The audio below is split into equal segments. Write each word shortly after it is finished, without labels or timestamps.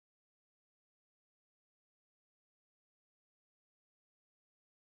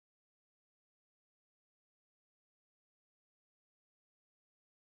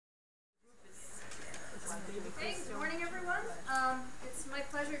Okay, good morning everyone. It's my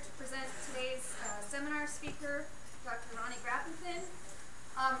pleasure to present today's seminar speaker, Dr. Ronni Grapenthin.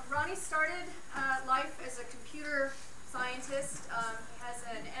 Ronni started life as a computer scientist. He has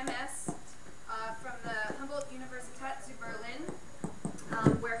an MS from the University zu Berlin,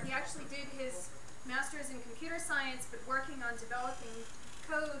 where he actually did his master's in computer science, but working on developing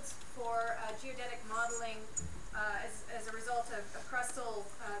codes for geodetic modeling as a result of crustal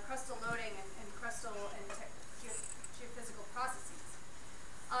loading and crustal and geophysical processes.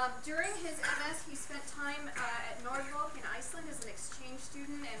 During his MS, he spent time at Nordvolk in Iceland as an exchange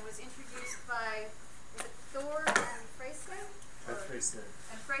student and was introduced by Thor and Freystein? And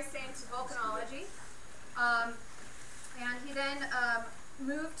Freystein to volcanology. And he then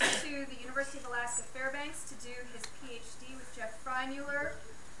moved to the University of Alaska Fairbanks to do his Ph.D. with Jeff Freimuller,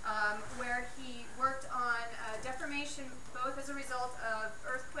 where he worked on deformation both as a result of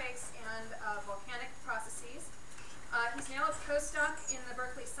earthquakes and volcanic processes. He's now a postdoc in the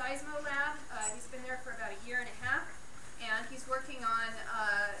Berkeley Seismological Lab. He's been there for about a year and a half, and he's working on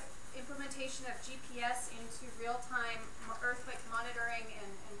implementation of GPS into real-time earthquake monitoring and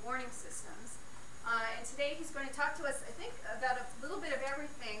warning systems. And today he's going to talk to us, I think, about a little bit of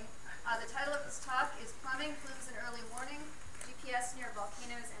everything. The title of his talk is Plumbing, Plumes, and Early Warning, GPS near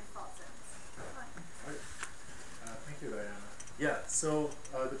Volcanoes and Fault Zones. Right. Thank you, Diana. Yeah, so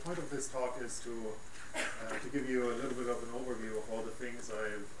the point of this talk is to give you a little bit of an overview of all the things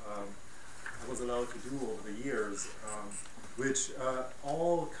I was allowed to do over the years, which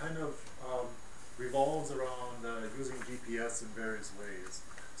all kind of revolves around using GPS in various ways.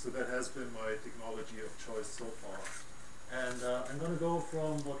 So that has been my technology of choice so far. And I'm going to go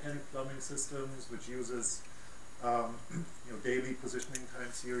from volcanic plumbing systems, which uses daily positioning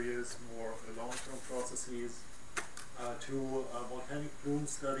time series, more long-term processes, to volcanic plume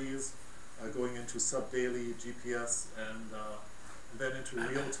studies, going into sub-daily GPS, and then into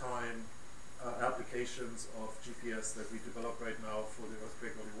real-time applications of GPS that we develop right now for the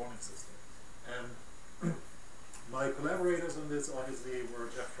earthquake early warning system. And my collaborators on this obviously were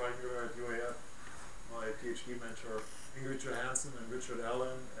Jeff Freimuller at UAF, my PhD mentor Ingrid Johansson and Richard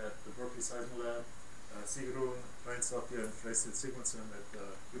Allen at the Berkeley Seismological Lab, Sigrun Reinstadter and Freystein Sigmundsson at the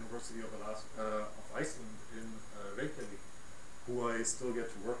University of Iceland in Reykjavik, who I still get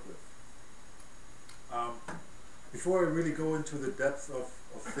to work with. Before I really go into the depth of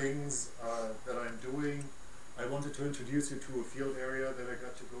things that I'm doing, I wanted to introduce you to a field area that I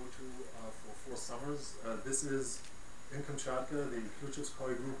got to go to for 4 summers. This is in Kamchatka, the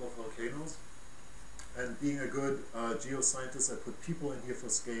Kluchevskoy group of volcanoes. And being a good geoscientist, I put people in here for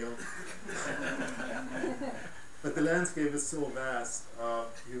scale. But the landscape is so vast,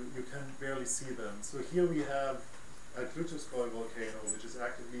 you can barely see them. So here we have a Kluchevskoy volcano, which is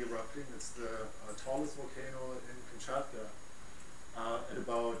actively erupting. It's the tallest volcano in Kamchatka at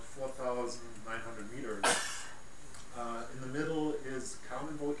about 4,900 meters. In the middle is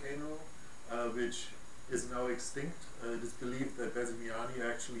Carmen volcano, which is now extinct. It is believed that Vesimiani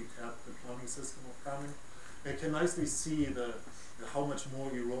actually tapped the plumbing system of Carmen. And you can nicely see how much more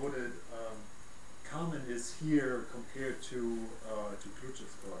eroded Carmen is here compared to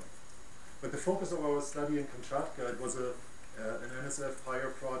Kluchevskoy. But the focus of our study in Kamchatka, it was an NSF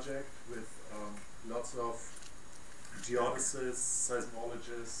fire project with lots of geodesists,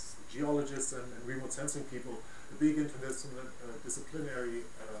 seismologists, geologists, and remote sensing people. A big interdisciplinary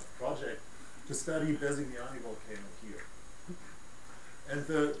project to study Vesimiani volcano here. And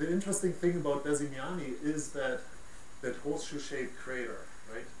the interesting thing about Vesimiani is that horseshoe-shaped crater,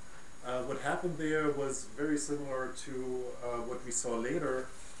 right? What happened there was very similar to what we saw later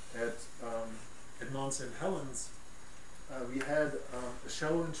at Mount St. Helens. We had a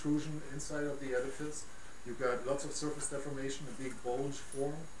shallow intrusion inside of the edifice. You got lots of surface deformation, a big bulge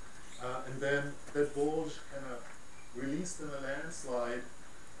formed, and then that bulge kind of released in a landslide,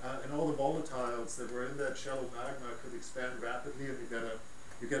 and all the volatiles that were in that shallow magma could expand rapidly, and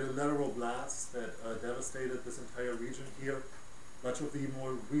you get a lateral blast that devastated this entire region here. Much of the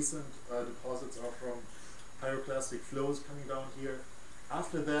more recent deposits are from pyroclastic flows coming down here.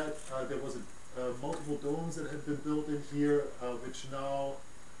 After that, there was multiple domes that had been built in here, which now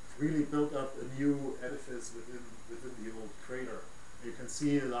really built up a new edifice within the old crater. You can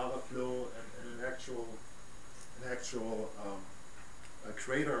see a lava flow and an actual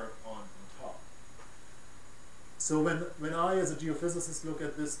crater on top. So when I, as a geophysicist, look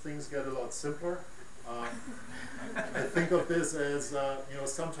at this, things get a lot simpler. I think of this as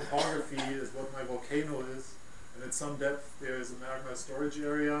some topography is what my volcano is, and at some depth there is a magma storage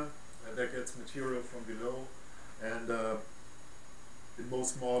area, and that gets material from below, and in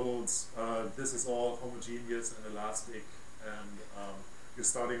most models, this is all homogeneous and elastic, and you're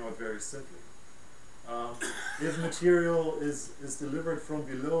starting out very simply. If material is delivered from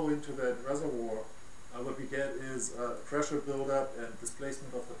below into that reservoir, what we get is pressure buildup and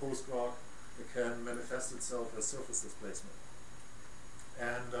displacement of the host rock that can manifest itself as surface displacement.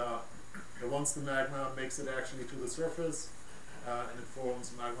 And once the magma makes it actually to the surface, and it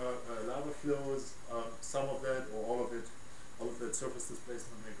forms magma lava flows, some of that or all of that surface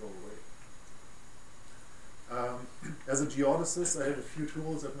displacement may go away. As a geodesist, I have a few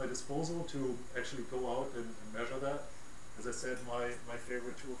tools at my disposal to actually go out and measure that. As I said, my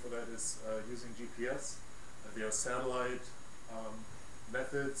favorite tool for that is using GPS. There are satellite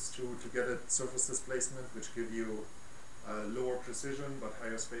methods to get at surface displacement, which give you lower precision but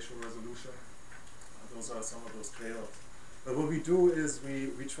higher spatial resolution. Those are some of those trade-offs. But what we do is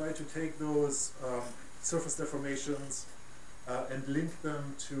we try to take those surface deformations and link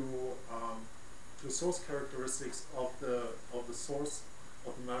them to source characteristics of the source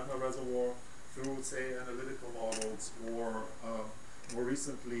of the magma reservoir through, say, analytical models or more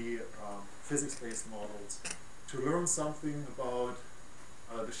recently physics-based models to learn something about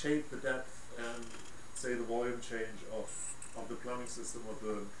the shape, the depth, and say the volume change of the plumbing system of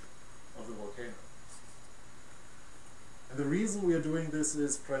the volcano. And the reason we are doing this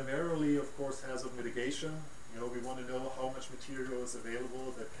is primarily, of course, hazard mitigation. We want to know how much material is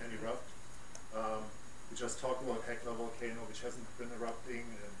available that can erupt. We just talked about Hekla volcano, which hasn't been erupting,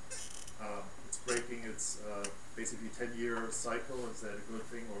 and it's breaking its basically 10-year cycle. Is that a good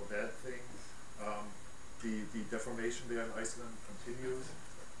thing or a bad thing? The deformation there in Iceland continues.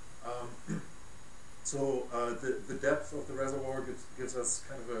 So the depth of the reservoir gives us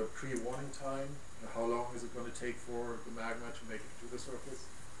kind of a pre-warning time. How long is it going to take for the magma to make it to the surface?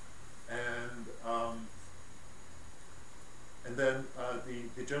 And then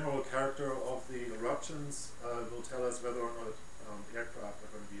the general character of the eruptions will tell us whether or not aircraft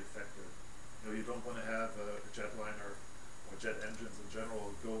are going to be affected. You don't want to have a jetliner or jet engines in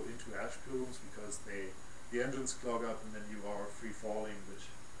general go into ash plumes because the engines clog up and then you are free falling, which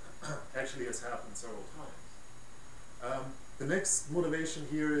actually has happened several times. The next motivation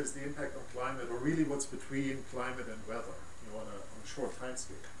here is the impact on climate, or really what's between climate and weather, on a short time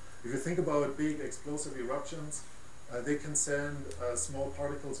scale. If you think about big explosive eruptions, they can send small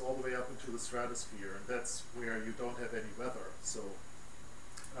particles all the way up into the stratosphere, and that's where you don't have any weather. So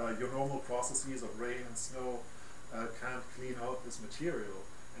your normal processes of rain and snow can't clean out this material.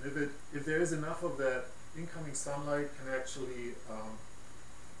 And if there is enough of that, incoming sunlight can actually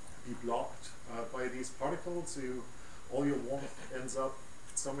be blocked by these particles, so all your warmth ends up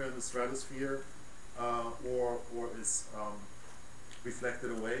somewhere in the stratosphere or is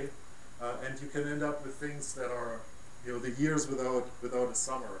reflected away, and you can end up with things that are the years without a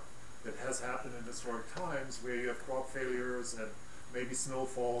summer that has happened in historic times, where you have crop failures and maybe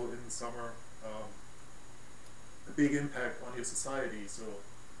snowfall in the summer, a big impact on your society. So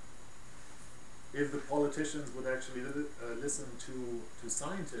if the politicians would actually listen to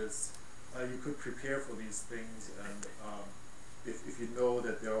scientists, you could prepare for these things, and if you know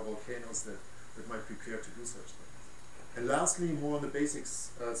that there are volcanoes that might prepare to do such things. And lastly, more on the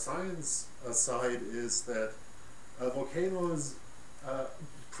basics science side, is that volcanoes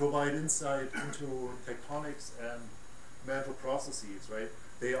provide insight into tectonics and mantle processes, right?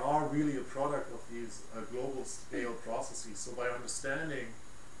 They are really a product of these global scale processes. So by understanding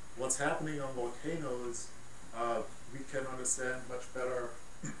what's happening on volcanoes, we can understand much better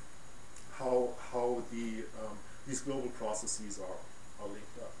how these global processes are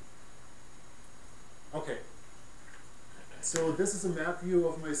linked up. Okay, so this is a map view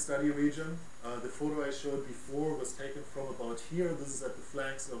of my study region. The photo I showed before was taken from about here. This is at the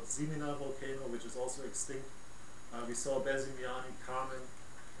flanks of Zimina volcano, which is also extinct. We saw Bezimiani, Carmen,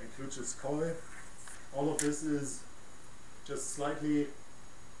 and Kluchevskoye. All of this is just slightly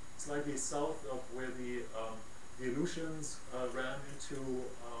south of where the Aleutians ran into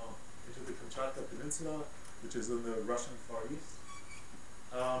the Kamchatka Peninsula, which is in the Russian Far East.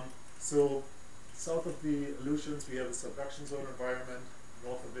 So south of the Aleutians, we have a subduction zone environment.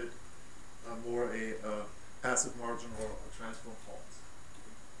 North of it, more a passive margin or transform faults.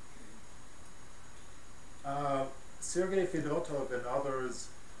 Sergei Fedotov and others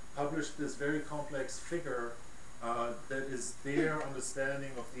published this very complex figure that is their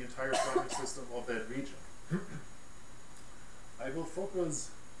understanding of the entire plumbing system of that region. I will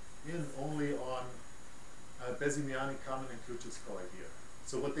focus in only on Bezimiani, Kamen, and Kluchevskoye here.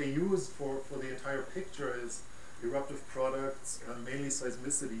 So what they use for the entire picture is eruptive products, mainly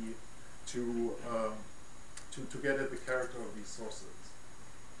seismicity, to get at the character of these sources.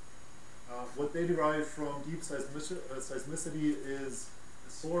 what they derive from deep seismicity is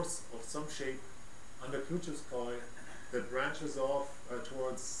a source of some shape under Kluchevskoy that branches off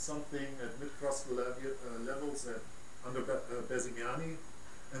towards something at mid-crustal levels under Bezimiani,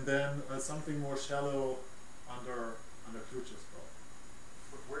 and then something more shallow under Kluchevskoy.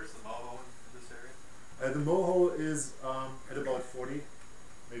 Where's the moho in this area? The moho is at about 40,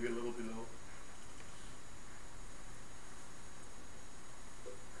 maybe a little below.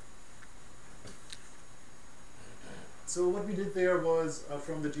 So what we did there was,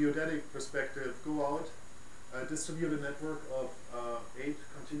 from the geodetic perspective, go out, distribute a network of 8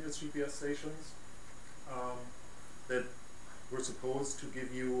 continuous GPS stations that were supposed to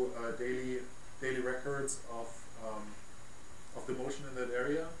give you daily records of the motion in that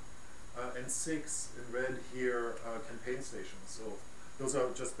area, and 6 in red here campaign stations. So those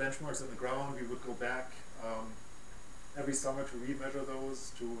are just benchmarks on the ground. We would go back every summer to remeasure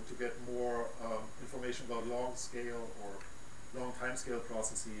those to get more information about long scale or long time scale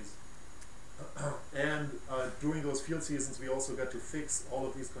processes. And during those field seasons, we also got to fix all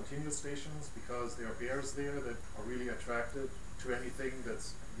of these continuous stations because there are bears there that are really attracted to anything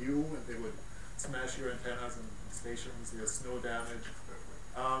that's new, and they would smash your antennas and stations. There's snow damage.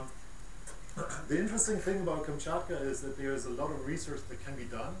 The interesting thing about Kamchatka is that there's a lot of research that can be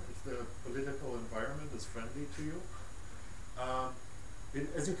done if the political environment is friendly to you.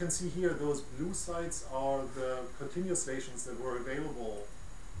 As you can see here, those blue sites are the continuous stations that were available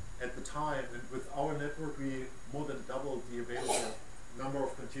at the time, and with our network we more than doubled the available number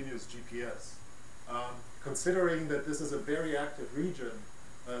of continuous GPS. Considering that this is a very active region,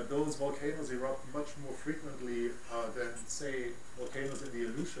 those volcanoes erupt much more frequently than, say, volcanoes in the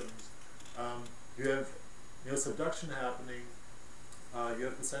Aleutians. You have subduction happening. You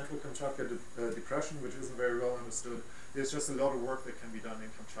have the Central Kamchatka Depression, which isn't very well understood. There's just a lot of work that can be done in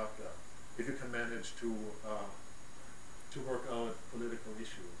Kamchatka if you can manage to work out political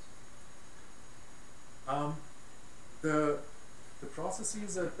issues. The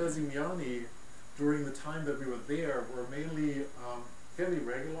processes at Bezimiani during the time that we were there were mainly fairly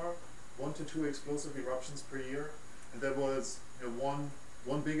regular, 1 to 2 explosive eruptions per year, and there was one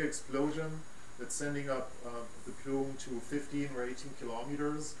big explosion that's sending up the plume to 15 or 18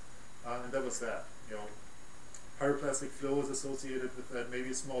 kilometers, and that was that. Pyroclastic flows associated with that, maybe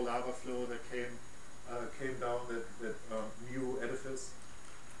a small lava flow that came down that new edifice.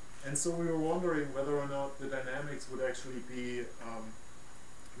 And so we were wondering whether or not the dynamics would actually be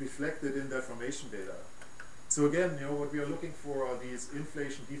reflected in deformation data. So again, what we are looking for are these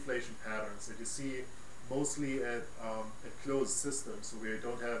inflation-deflation patterns that you see mostly at closed systems, so where you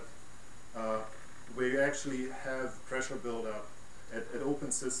don't have, where you actually have pressure buildup. At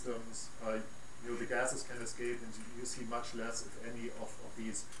open systems, the gases can escape, and you see much less, if any, of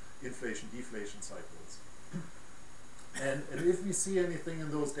these inflation-deflation cycles. And if we see anything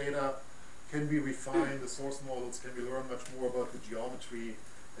in those data, can be refined, the source models, can we learn much more about the geometry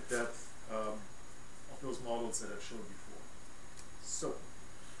at depth of those models that I've showed before. So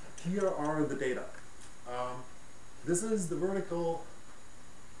here are the data. This is the vertical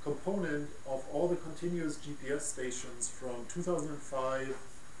component of all the continuous GPS stations from 2005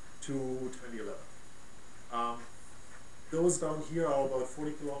 to 2011. Those down here are about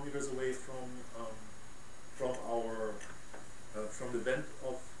 40 kilometers away from the vent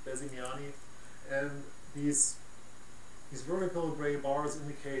of Bezimiani, and these vertical gray bars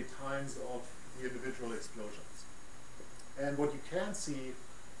indicate times of the individual explosions. And what you can see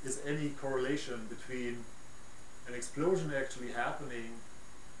is any correlation between an explosion actually happening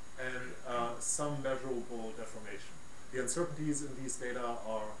and some measurable deformation. The uncertainties in these data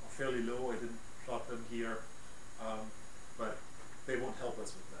are fairly low. I didn't plot them here, but they won't help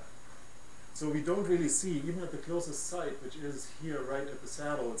us with that. So we don't really see, even at the closest site, which is here right at the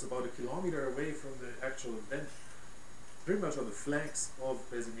saddle, it's about 1 kilometer away from the actual vent, pretty much on the flanks of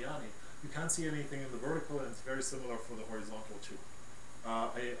Bezimiani. You can't see anything in the vertical, and it's very similar for the horizontal too.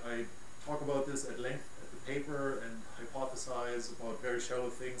 I talk about this at length at the paper and hypothesize about very shallow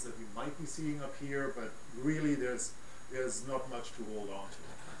things that we might be seeing up here, but really there's not much to hold on to.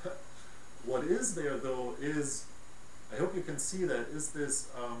 What is there though is, I hope you can see that, is this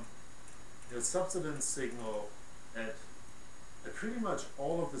subsidence signal at pretty much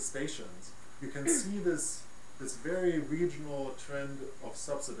all of the stations. You can see this very regional trend of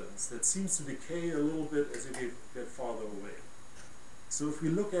subsidence that seems to decay a little bit as you get farther away. So if we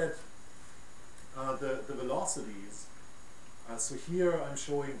look at the velocities, so here I'm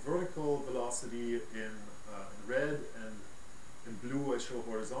showing vertical velocity in red, and in blue I show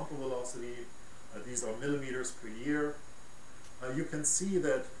horizontal velocity. These are millimeters per year. You can see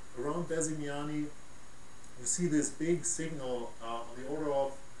that around Basimiani, you see this big signal on the order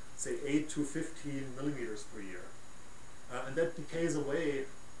of, say, 8 to 15 millimeters per year. And that decays away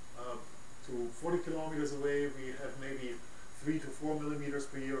to 40 kilometers away. We have maybe 3 to 4 millimeters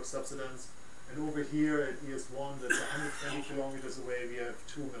per year of subsidence. And over here at ES1, that's 120 kilometers away, we have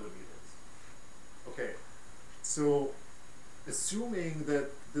 2 millimeters. Okay, so assuming that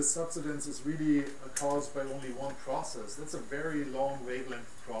this subsidence is really caused by only one process, that's a very long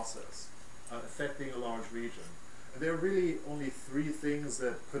wavelength process affecting a large region. And there are really only 3 things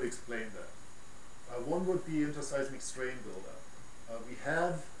that could explain that. One would be interseismic strain buildup. We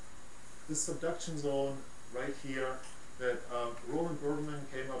have this subduction zone right here that Roland Bergman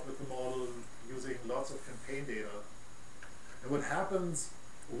came up with the model using lots of campaign data. And what happens,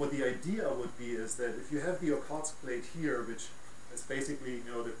 or what the idea would be, is that if you have the Okhotsk plate here, which is basically, you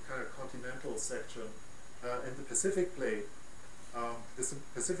know, the kind of continental section, and the Pacific plate, this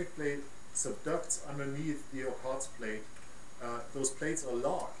Pacific plate subducts underneath the Okhotsk plate. Those plates are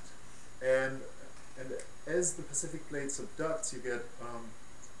locked, and as the Pacific plate subducts, you get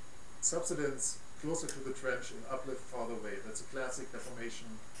subsidence closer to the trench and uplift farther away. That's a classic deformation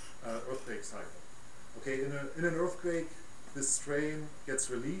earthquake cycle. Okay, in an earthquake, this strain gets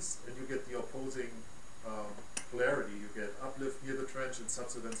released, and you get the opposing polarity. You get uplift near the trench and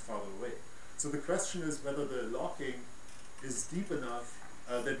subsidence farther away. So the question is whether the locking is deep enough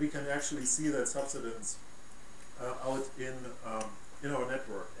that we can actually see that subsidence out in our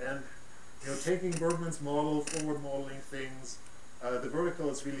network. And taking Bergman's model, forward modeling things, the vertical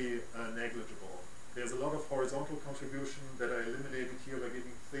is really negligible. There's a lot of horizontal contribution that I eliminated here by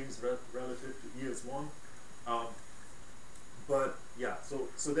giving things relative to ES1. But yeah,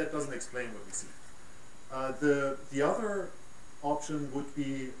 so that doesn't explain what we see. The other option would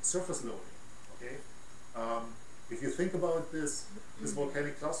be surface loading. Okay, if you think about this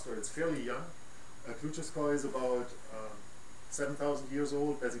volcanic cluster, it's fairly young. Kluchevskoye is about 7,000 years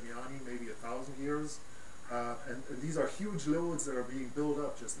old. Basimiani maybe 1,000 years. And these are huge loads that are being built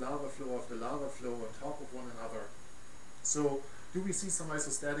up, just lava flow after lava flow on top of one another. So do we see some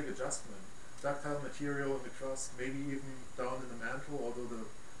isostatic adjustment? Ductile material in the crust, maybe even down in the mantle, although the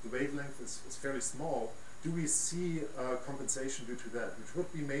wavelength is fairly small. Do we see compensation due to that, which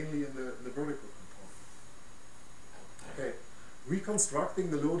would be mainly in the vertical component? Okay, reconstructing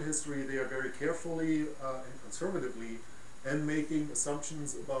the load history there very carefully and conservatively, and making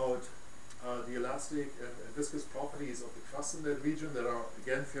assumptions about the elastic and viscous properties of the crust in that region that are,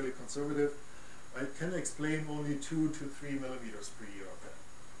 again, fairly conservative. I can explain only 2 to 3 millimeters per year of that.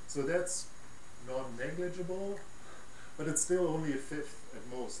 So that's non-negligible, but it's still only a fifth at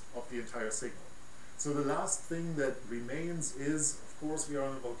most of the entire signal. So the last thing that remains is, of course, we are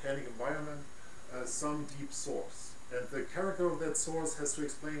in a volcanic environment, some deep source. And the character of that source has to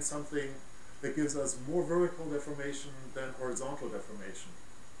explain something that gives us more vertical deformation than horizontal deformation.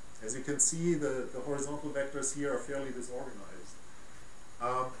 As you can see, the horizontal vectors here are fairly disorganized.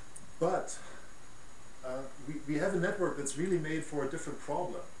 But we have a network that's really made for a different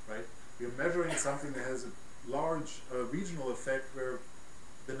problem, right? We're measuring something that has a large regional effect where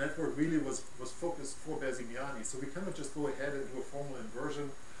the network really was focused for Basimiani. So we cannot just go ahead and do a formal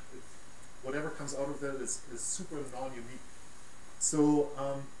inversion. Whatever comes out of that is super non-unique. So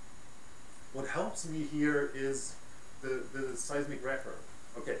what helps me here is the seismic record.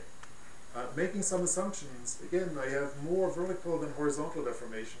 Okay, making some assumptions. Again, I have more vertical than horizontal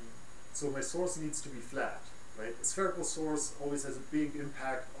deformation, so my source needs to be flat, right? A spherical source always has a big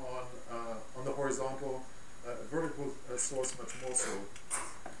impact on the horizontal, vertical source much more so.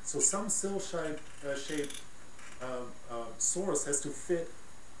 So some sill-shaped source has to fit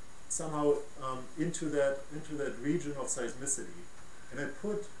somehow into that region of seismicity, and I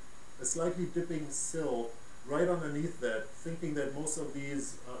put a slightly dipping sill right underneath that, thinking that most of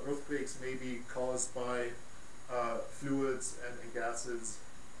these earthquakes may be caused by fluids and gases,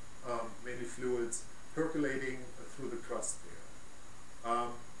 mainly fluids, percolating through the crust there.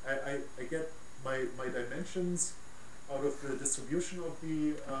 I get my dimensions out of the distribution of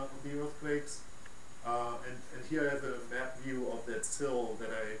the earthquakes, and here I have a map view of that sill that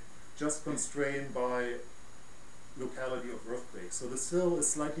I just constrained by locality of earthquake. So the sill is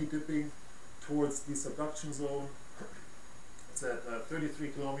slightly dipping towards the subduction zone. It's at 33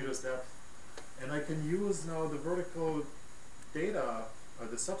 kilometers depth. And I can use now the vertical data,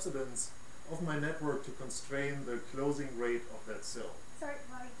 the subsidence of my network to constrain the closing rate of that sill. Sorry,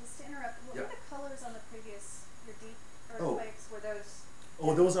 Ronnie, just to interrupt. What were the colors on the previous, your deep earthquakes? Were those?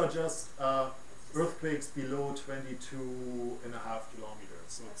 Oh, those are just earthquakes below 22.5 kilometers.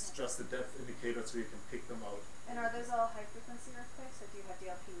 So it's just a depth indicator so you can pick them out. And are those all high frequency earthquakes, or do you have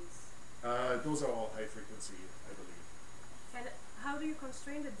DLPs? Those are all high frequency, I believe. And how do you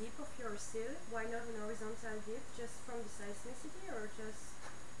constrain the dip of your sill? Why not an horizontal dip, just from the seismicity, or just?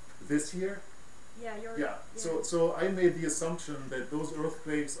 This here? Yeah, So I made the assumption that those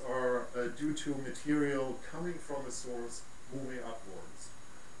earthquakes are due to material coming from a source moving upwards.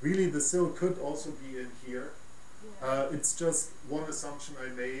 Really, the sill could also be in here. Yeah. It's just one assumption I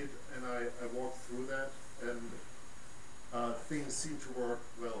made, and I walked through that, and things seem to work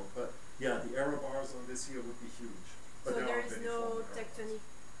well. But yeah, the error bars on this here would be huge. But So there is many no formal error tectonic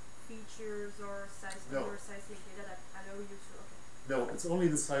features or seismic data that allow you to, No, it's only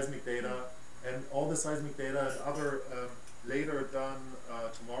the seismic data, and all the seismic data and other later done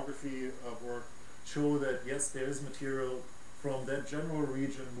tomography work show that yes, there is material from that general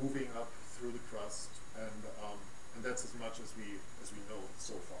region moving up through the crust, and that's as much as we know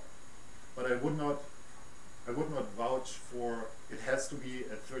so far. But I would not vouch for it has to be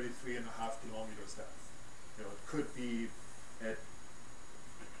at 33.5 kilometers depth. You know, it could be at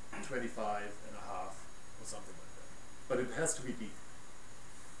 25.5 or something like that. But it has to be deep.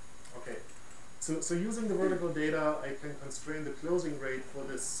 Okay, so using the vertical data, I can constrain the closing rate for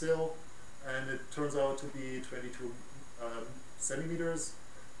this sill, and it turns out to be 22 centimeters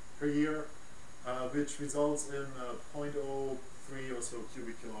per year, which results in 0.03 or so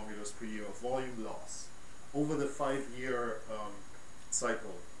cubic kilometers per year of volume loss over the 5-year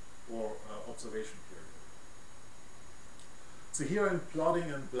cycle or observation period. So here I'm plotting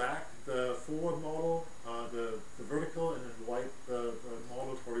in black the forward model, the vertical, and in white the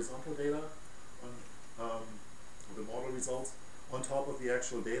modeled horizontal data, the model results on top of the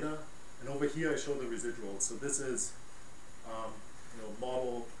actual data. And over here I show the residuals. So this is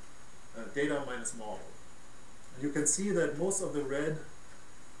model data minus model. And you can see that most of the red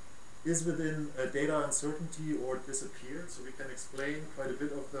is within data uncertainty or disappeared. So we can explain quite a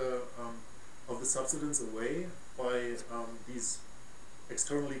bit of the subsidence away by these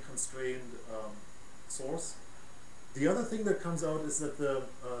externally constrained source. The other thing that comes out is that the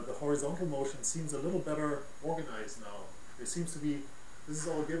horizontal motion seems a little better organized now. There seems to be, this is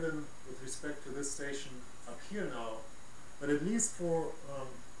all given with respect to this station up here now, but at least for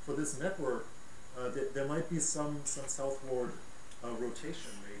this network, there might be some southward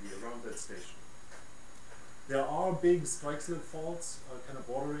rotation maybe around that station. There are big strike slip faults kind of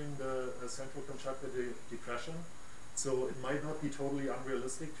bordering the central Kamchatka depression, so it might not be totally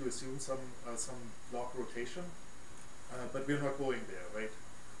unrealistic to assume some block rotation, but we're not going there, right?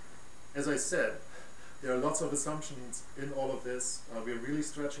 As I said, there are lots of assumptions in all of this. We're really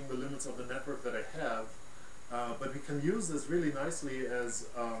stretching the limits of the network that I have, but we can use this really nicely as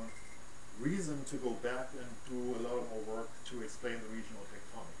reason to go back and do a lot of more work to explain the regional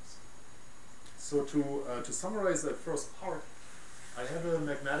tectonics. So to summarize that first part, I have a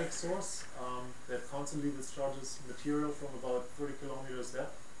magmatic source that constantly discharges material from about 30 kilometers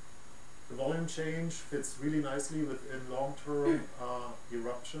depth. The volume change fits really nicely within long-term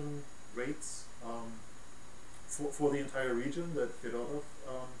eruption rates for the entire region that Fedotov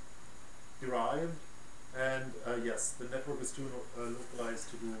derived. And yes, the network is too localized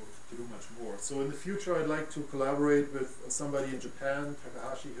to do much more. So in the future, I'd like to collaborate with somebody in Japan,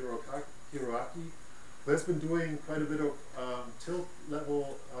 Takahashi Hiroaki, who has been doing quite a bit of tilt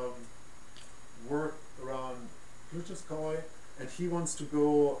level work around Pluches, and he wants to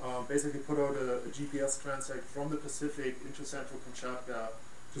go basically put out a GPS transect from the Pacific into central Kamchatka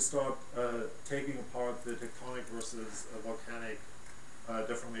to start taking apart the tectonic versus volcanic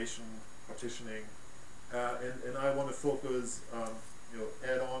deformation, partitioning. And I want to focus,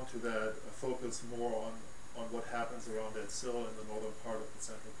 add on to that, focus more on what happens around that sill in the northern part of the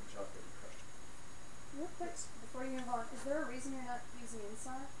central Kamchatka depression. Real quick, before you move on, is there a reason you're not using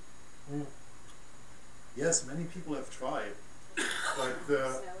INSAR? Yes, many people have tried,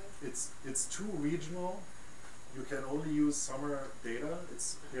 but it's too regional. You can only use summer data.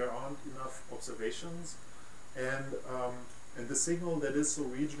 There aren't enough observations, and the signal that is so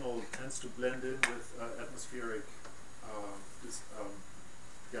regional tends to blend in with atmospheric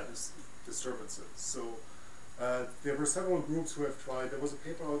disturbances. So there were several groups who have tried. There was a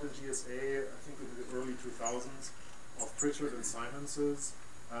paper out in GSA, I think in the early 2000s, of Pritchard and Simons's,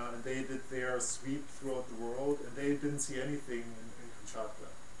 and they did their sweep throughout the world, and they didn't see anything in Kamchatka.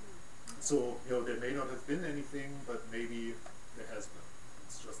 So there may not have been anything, but maybe there has been.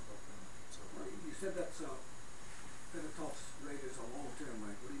 It's just not been so far. You said that Fedotov's rate is a long-term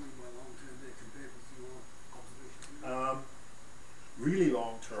rate. What do you mean by long-term there compared with your observations? really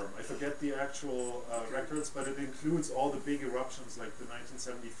long term. I forget the actual records, but it includes all the big eruptions like the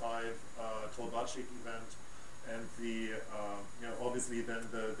 1975 Tolbachik event and the, obviously then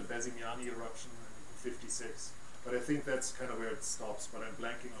the Bezimiani eruption in '56. But I think that's kind of where it stops, but I'm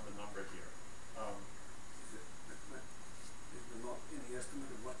blanking on the number here. Is there not any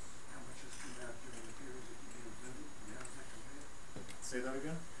estimate of how much has come out during the period that you've been observing? And how does that compare? Say that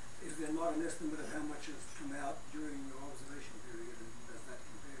again? Is there not an estimate of how much has come out during your observation period, and does that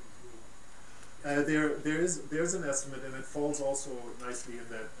compare with your? There's an estimate, and it falls also nicely in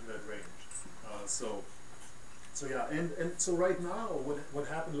that range. So yeah, and so right now, what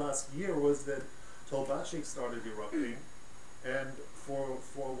happened last year was that Tolbachik started erupting, and for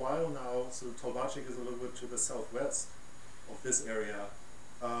a while now, so Tolbachik is a little bit to the southwest of this area,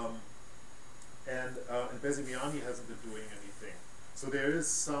 and Bezimiani hasn't been doing anything. So there is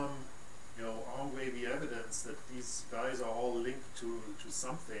some, arm-wavy evidence that these guys are all linked to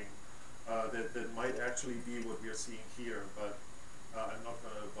something that might actually be what we are seeing here, but I'm not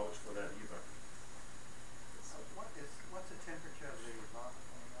going to vouch for that either. What's the temperature of the lava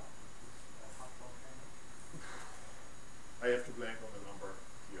coming out of this hot volcano? I have to blank on the number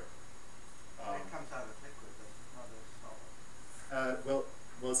here. It comes out of liquid, but not as solid.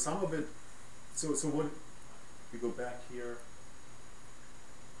 Well, some of it. So what? We go back here.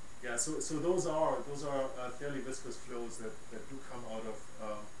 Yeah. So those are fairly viscous flows that do come out of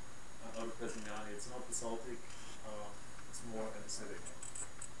Bezimiani. It's not basaltic. It's more acidic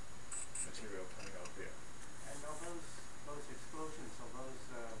material coming out there. And are those explosions, are those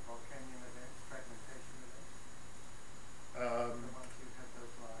volcanic events, fragmentation events? The ones you had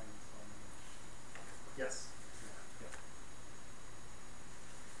those lines on. Yes. Yeah.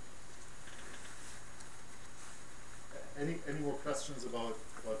 Any more questions about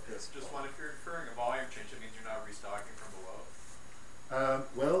this? Just one, if you're inferring a volume change, it means you're not restocking from below.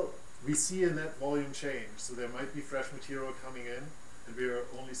 Well, we see a net volume change, so there might be fresh material coming in, and we're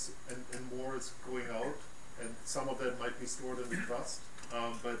only and more is going out, and some of that might be stored in the crust,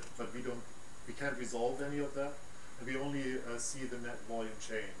 but we can't resolve any of that, and we only see the net volume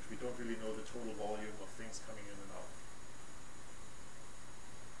change. We don't really know the total volume of things coming in and out.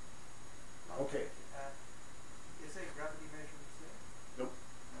 Okay. Is there gravity measurements there? Nope.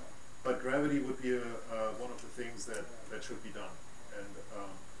 No. But gravity would be one of the things that should be done, and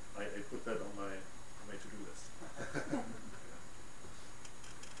I put that on my to-do list.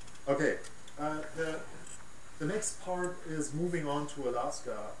 Okay. The next part is moving on to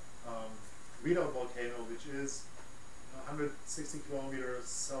Alaska. Redoubt volcano, which is 160 kilometers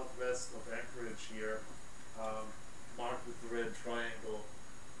southwest of Anchorage here, marked with the red triangle.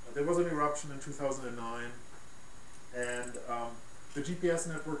 There was an eruption in 2009, and the GPS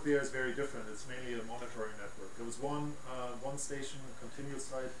network there is very different. It's mainly a monitoring network. There was one station, a continuous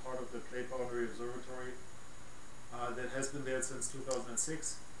site, part of the Clay Boundary Observatory, that has been there since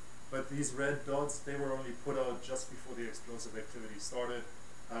 2006. But these red dots, they were only put out just before the explosive activity started.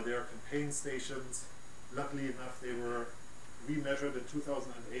 They are campaign stations. Luckily enough, they were remeasured in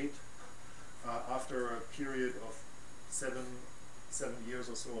 2008 after a period of seven years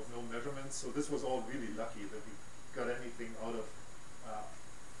or so of no measurements. So this was all really lucky that we got anything out of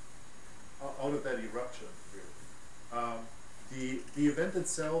that eruption, really. The event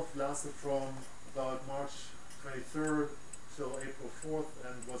itself lasted from about March 23rd till April 4th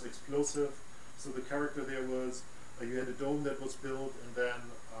and was explosive. So the character there was you had a dome that was built, and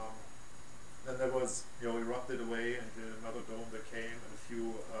then there was erupted away, and another dome that came, and a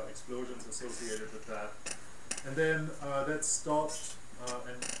few explosions associated with that. And then that stopped,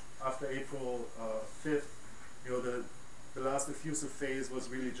 and after April 5th, the last effusive phase was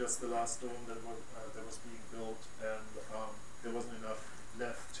really just the last dome that was being built, and there wasn't enough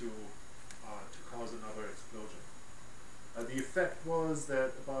left to cause another explosion. The effect was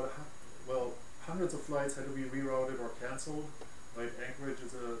that hundreds of flights had to be rerouted or canceled. Right, Anchorage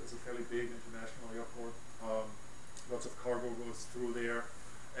is a fairly big international airport. Lots of cargo goes through there,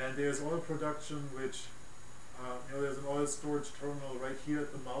 and there's oil production, which there's an oil storage terminal right here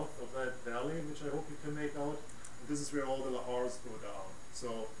at the mouth of that valley, which I hope you can make out. And this is where all the lahars go down.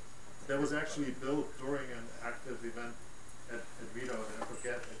 So that was actually built during an active event at Redoubt, and I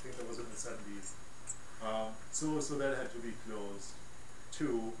think that was in the 70s. So that had to be closed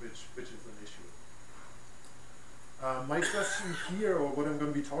too, which is an issue. My question here, or what I'm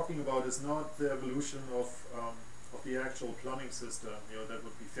going to be talking about, is not the evolution of the actual plumbing system. That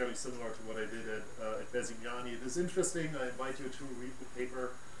would be fairly similar to what I did at Bezimiani. It is interesting. I invite you to read the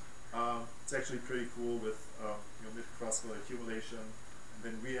paper. It's actually pretty cool with mid-crustal accumulation and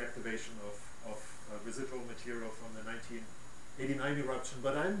then reactivation of residual material from the '89 eruption,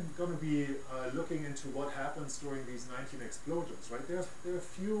 but I'm going to be looking into what happens during these 19 explosions, right? There are a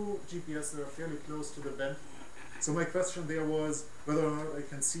few GPS that are fairly close to the vent. So my question there was whether or not I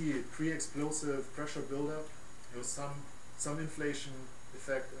can see pre-explosive pressure buildup, you know, some inflation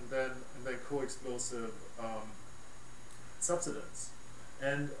effect, and then co-explosive subsidence.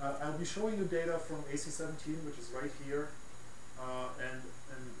 And I'll be showing you data from AC17, which is right here, and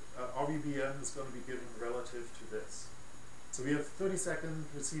RVBM is going to be given relative to this. So we have 30-second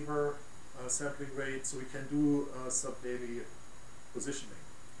receiver sampling rate, so we can do sub-daily positioning.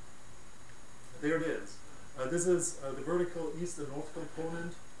 There it is. This is the vertical east and north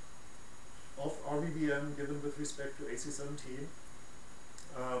component of RVBM given with respect to AC17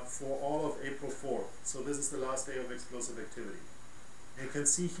 for all of April 4th. So this is the last day of explosive activity. And you can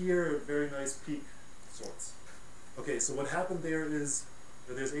see here a very nice peak sorts. Okay, so what happened there is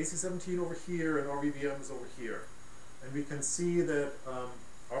that there's AC17 over here and RVBM is over here. And we can see that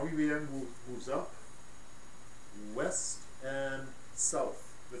RVBM moves up, west and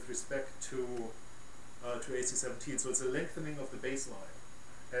south with respect to AC17. So it's a lengthening of the baseline.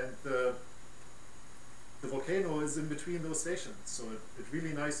 And the volcano is in between those stations. So it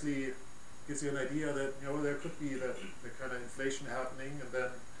really nicely gives you an idea that, you know, there could be the kind of inflation happening, and then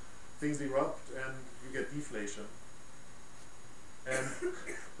things erupt and you get deflation. And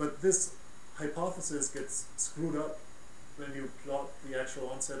but this hypothesis gets screwed up when you plot the actual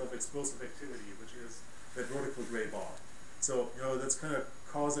onset of explosive activity, which is that vertical gray bar. So, you know, that's kind of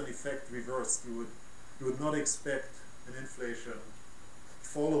cause and effect reversed. You would not expect an inflation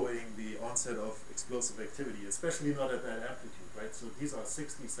following the onset of explosive activity, especially not at that amplitude, right? So these are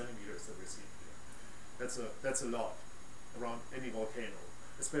 60 centimeters that we're seeing here. That's a lot around any volcano,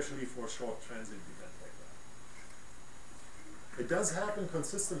 especially for a short transient event like that. It does happen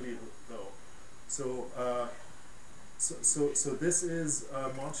consistently, though. So so this is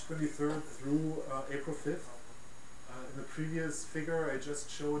March 23rd through April 5th. In the previous figure, I just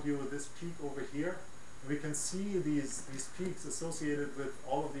showed you this peak over here. We can see these peaks associated with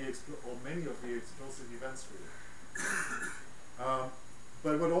all of the or many of the explosive events really.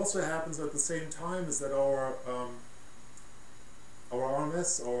 But what also happens at the same time is that our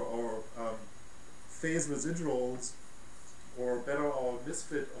RMS or phase residuals, or better, our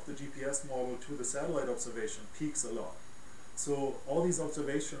misfit of the GPS model to the satellite observation peaks a lot. So all these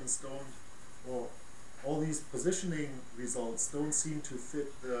observations don't, or all these positioning results don't seem to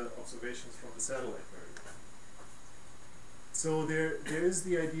fit the observations from the satellite very well. So there is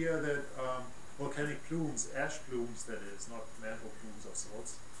the idea that volcanic plumes, ash plumes that is, not mantle plumes of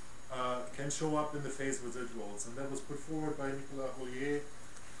sorts, can show up in the phase residuals. And that was put forward by Nicolas Hollier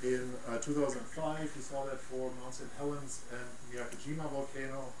in 2005. We saw that for Mount St. Helens and the Yakajima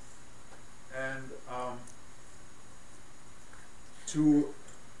volcano. And to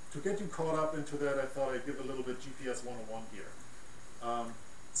get you caught up into that, I thought I'd give a little bit GPS 101 here.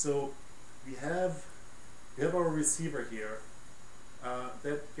 So we have our receiver here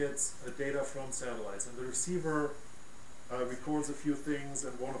that gets data from satellites, and the receiver records a few things,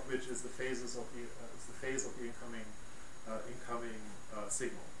 and one of which is the phases of the phase of the incoming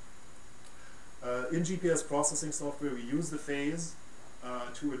signal. In GPS processing software, we use the phase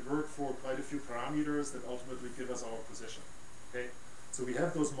to invert for quite a few parameters that ultimately give us our position. Okay, so we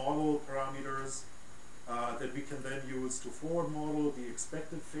have those model parameters that we can then use to forward model the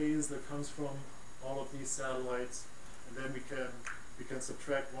expected phase that comes from all of these satellites, and then we can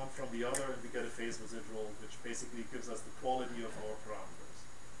subtract one from the other, and we get a phase residual, which basically gives us the quality of our parameters.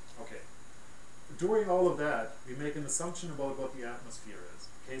 Okay. During all of that, we make an assumption about what the atmosphere is.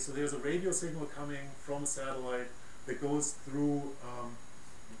 Okay, so there's a radio signal coming from a satellite that goes through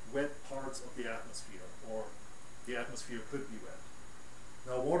wet parts of the atmosphere, or the atmosphere could be wet.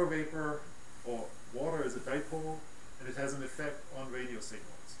 Now, water vapor, or water is a dipole, and it has an effect on radio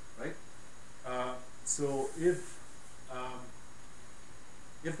signals, right? So if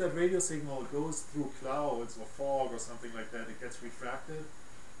that radio signal goes through clouds or fog or something like that, it gets refracted,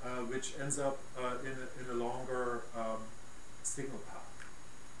 which ends up in a longer signal path.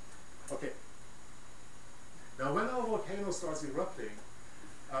 Okay. Now, when our volcano starts erupting,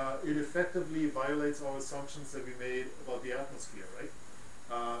 it effectively violates our assumptions that we made about the atmosphere, right?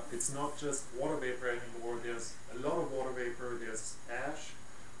 It's not just water vapor anymore. There's a lot of water vapor. There's ash.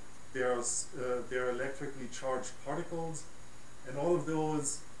 There are electrically charged particles, and all of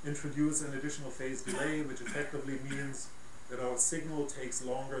those introduce an additional phase delay, which effectively means that our signal takes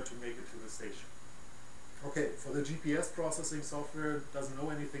longer to make it to the station. Okay, for the GPS processing software, it doesn't know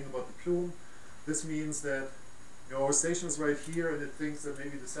anything about the plume. This means that, you know, our station is right here, and it thinks that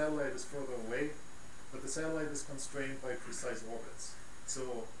maybe the satellite is further away. but the satellite is constrained by precise orbits.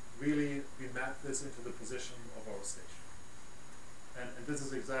 So really, we map this into the position of our station. And this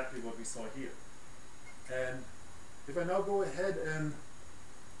is exactly what we saw here. And if I now go ahead and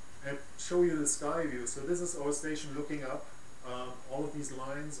show you the sky view, so this is our station looking up. All of these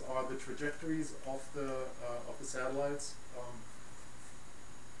lines are the trajectories of the satellites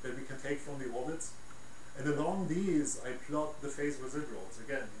that we can take from the orbits. And along these, I plot the phase residuals,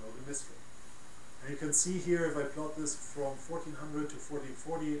 again, the mystery. And you can see here, if I plot this from 1400 to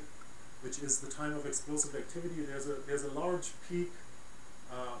 1440, which is the time of explosive activity, there's a large peak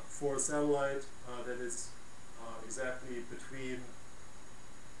for a satellite that is exactly between,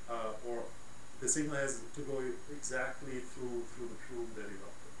 or the signal has to go exactly through the plume that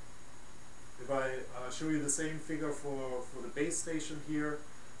erupted. If I show you the same figure for the base station here,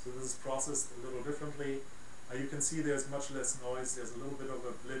 so this is processed a little differently, you can see there's much less noise. There's a little bit of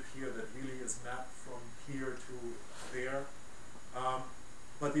a blip here that really is mapped from here to there.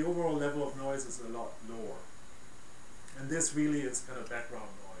 But the overall level of noise is a lot lower. And this really is kind of background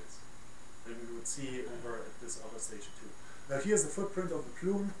noise that we would see over at this other station too. Now here's the footprint of the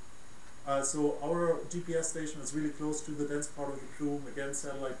plume. So our GPS station is really close to the dense part of the plume. Again,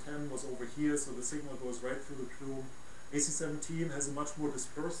 satellite 10 was over here, so the signal goes right through the plume. AC-17 has a much more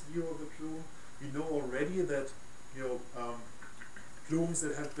dispersed view of the plume. We know already that plumes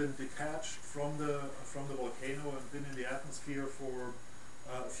that have been detached from the volcano and been in the atmosphere for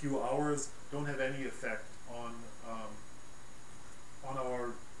a few hours don't have any effect on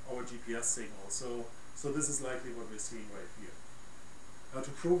our GPS signal. So this is likely what we're seeing right here. Now to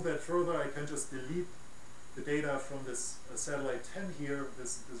prove that further, I can just delete the data from this satellite 10 here,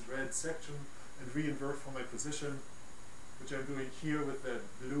 this red section, and reinvert from my position, which I'm doing here with the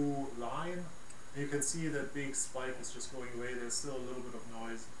blue line. And you can see that big spike is just going away. There's still a little bit of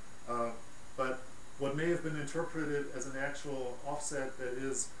noise. But what may have been interpreted as an actual offset that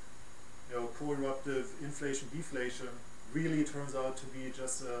is co-eruptive inflation-deflation really turns out to be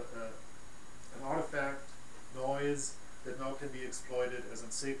just an artifact, noise, that now can be exploited as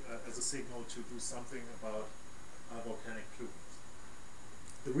a signal to do something about volcanic plumes.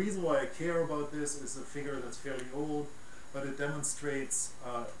 The reason why I care about this is a figure that's fairly old, but it demonstrates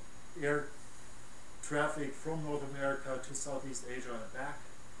air traffic from North America to Southeast Asia and back.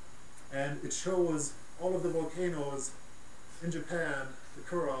 And it shows all of the volcanoes in Japan, the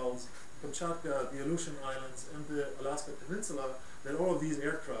Kurils, Kamchatka, the Aleutian Islands, and the Alaska Peninsula, that all of these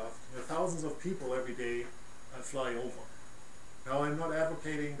aircraft, thousands of people every day, fly over. Now, I'm not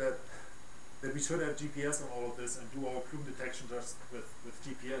advocating that we should have GPS on all of this and do our plume detection just with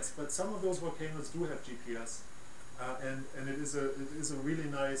GPS, but some of those volcanoes do have GPS, and it is a really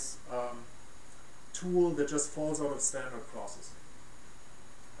nice tool that just falls out of standard processing.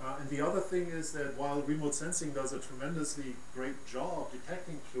 And the other thing is that while remote sensing does a tremendously great job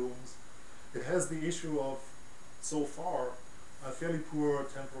detecting plumes, it has the issue of, so far, a fairly poor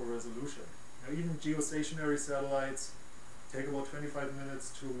temporal resolution. Even geostationary satellites take about 25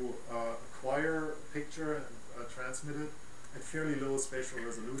 minutes to acquire a picture and transmit it at fairly low spatial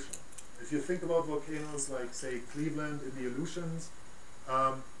resolution. If you think about volcanoes like, say, Cleveland in the Aleutians,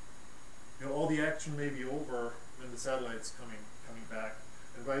 all the action may be over when the satellite's coming back.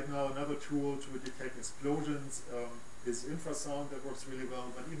 And right now, another tool to detect explosions is infrasound that works really well,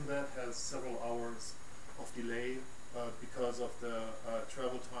 but even that has several hours of delay because of the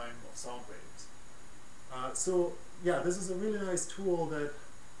travel time of sound waves. So yeah, this is a really nice tool that,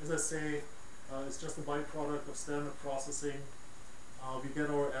 as I say, is just a byproduct of standard processing. We get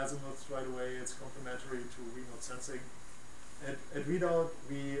our azimuths right away. It's complementary to remote sensing. At readout,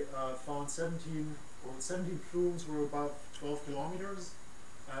 we found 17 plumes were about 12 kilometers,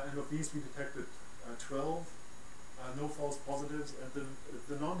 and of these we detected 12. No false positives, and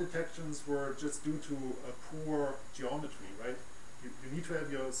the non-detections were just due to a poor geometry, right? You need to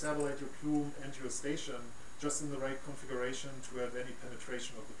have your satellite, your plume, and your station just in the right configuration to have any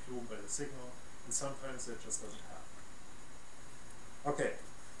penetration of the plume by the signal, and sometimes that just doesn't happen. Okay,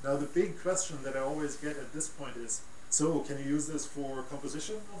 now the big question that I always get at this point is, so can you use this for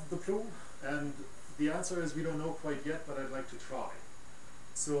composition of the plume? And the answer is we don't know quite yet, but I'd like to try.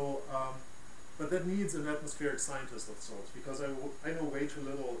 So, but that needs an atmospheric scientist of sorts, because I know way too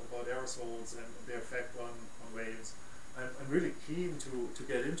little about aerosols and their effect on waves. I'm really keen to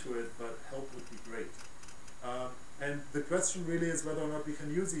get into it, but help would be great. And the question really is whether or not we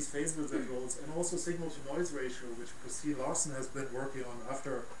can use these phase residuals and also signal-to-noise ratio, which Christine Larsen has been working on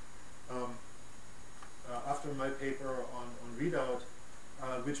after my paper on readout,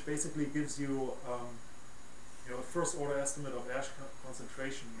 which basically gives you a first-order estimate of ash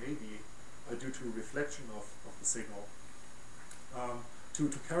concentration, maybe, due to reflection of the signal. To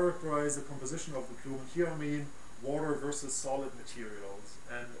characterize the composition of the plume, here I mean water versus solid materials,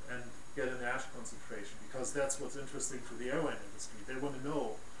 and get an ash concentration, because that's what's interesting to the airline industry. They want to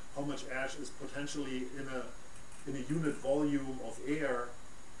know how much ash is potentially in a unit volume of air.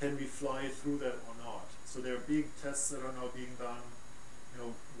 Can we fly through that or not? So there are big tests that are now being done,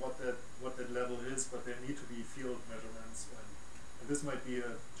 what that level is, but there need to be field measurements, and this might be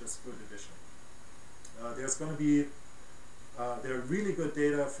a just good addition. There's going to be there are really good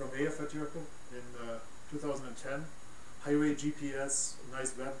data from AFA-Türkel in 2010, high-rate GPS,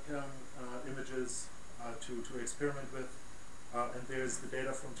 nice webcam images to experiment with, and there's the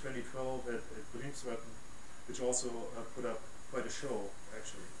data from 2012 at Greenewalt, which also put up quite a show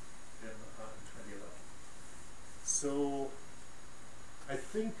actually in 2011. So I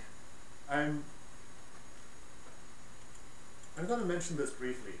think I'm going to mention this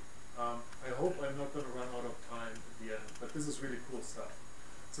briefly. I hope I'm not going to run out of time at the end, but this is really cool stuff.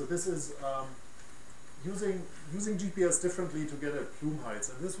 So this is using GPS differently to get at plume heights,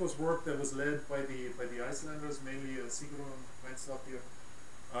 and this was work that was led by the Icelanders, mainly Sigrun Meinsdottir.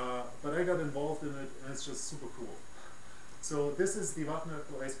 But I got involved in it, and it's just super cool. So this is the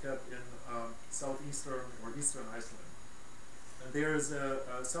Vatnajökull ice cap in southeastern or eastern Iceland, and there is a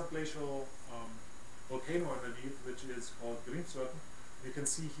subglacial volcano underneath, which is called Grímsvötn. You can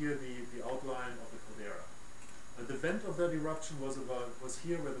see here the outline of the caldera. The vent of that eruption was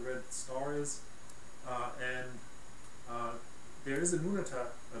here where the red star is, and there is a nunatak,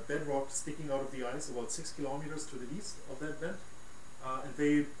 a bedrock sticking out of the ice about 6 kilometers to the east of that vent, and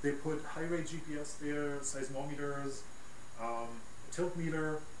they put high-rate GPS there, seismometers, a tilt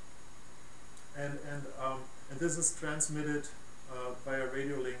meter, and this is transmitted via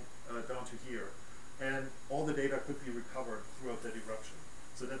radio link down to here. And all the data could be recovered throughout that eruption.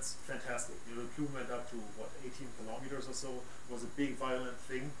 So that's fantastic. The plume went up to, 18 kilometers or so. It was a big, violent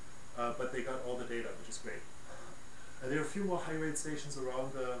thing, but they got all the data, which is great. There are a few more high-rate stations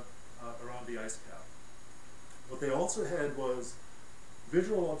around the ice cap. What they also had was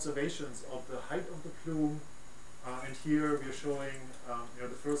visual observations of the height of the plume, and here we're showing the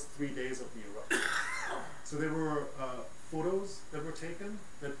first 3 days of the eruption. So there were photos that were taken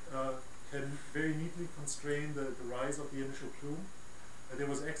that can very neatly constrain the rise of the initial plume. There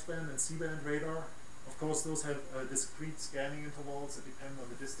was X-band and C-band radar. Of course, those have discrete scanning intervals that depend on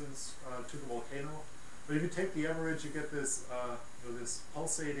the distance to the volcano. But if you take the average, you get this, this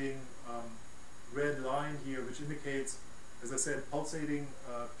pulsating red line here, which indicates, as I said, pulsating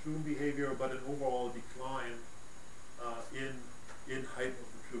plume behavior, but an overall decline in height of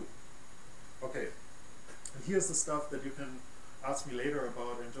the plume. Okay, and here's the stuff that you can ask me later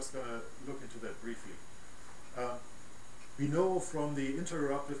about. I'm just going to look into that briefly. We know from the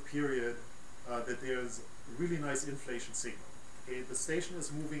intereruptive period that there's a really nice inflation signal. Okay, the station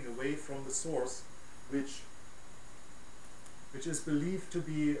is moving away from the source, which is believed to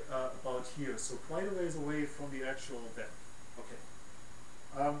be about here, so quite a ways away from the actual vent.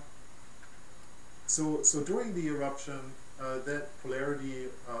 Okay. So during the eruption, that polarity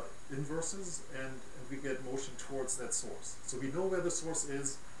inverses, and we get motion towards that source. So we know where the source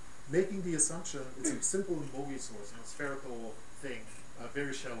is, making the assumption it's a simple Mogi source, spherical thing,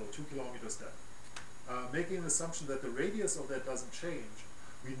 very shallow, 2 kilometers depth. Making an assumption that the radius of that doesn't change,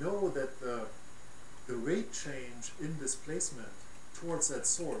 we know that the rate change in displacement towards that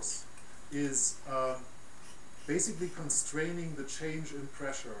source is basically constraining the change in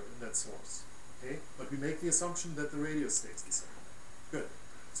pressure in that source. Okay? But we make the assumption that the radius stays the same. Good.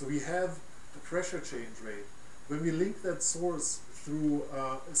 So we have the pressure change rate. When we link that source through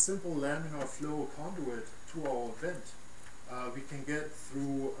a simple laminar flow conduit to our vent, we can get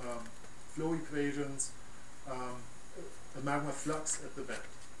through flow equations a magma flux at the vent.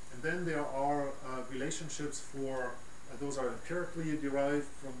 And then there are relationships for, those are empirically derived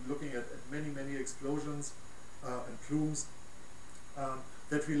from looking at many, many explosions and plumes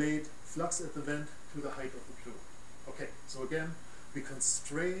that relate flux at the vent to the height of the plume. Okay, so again, we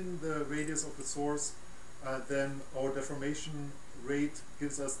constrain the radius of the source, then our deformation rate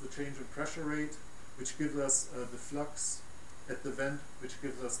gives us the change in pressure rate, which gives us the flux at the vent, which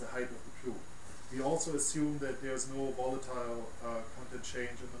gives us the height of the plume. We also assume that there's no volatile content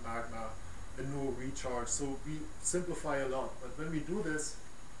change in the magma and no recharge, so we simplify a lot. But when we do this,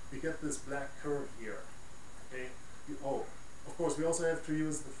 we get this black curve here. Okay. Of course, we also have to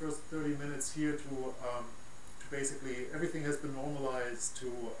use the first 30 minutes here to basically, everything has been normalized to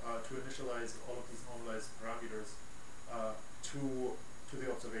initialize all of these normalized parameters to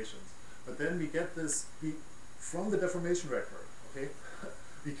the observations. But then we get this from the deformation record, okay?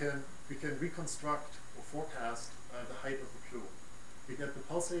 we can reconstruct or forecast the height of the plume. We get the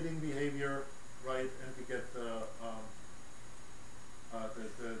pulsating behavior right, and we get the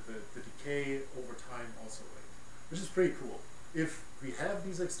decay over time also right, which is pretty cool. If we have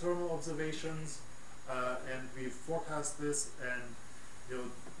these external observations and we forecast this, and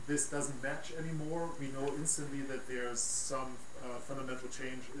this doesn't match anymore, we know instantly that there's some fundamental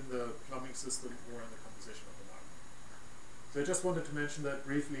change in the plumbing system or in the composition of the magma. So I just wanted to mention that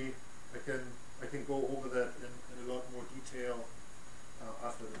briefly. I can go over that in a lot more detail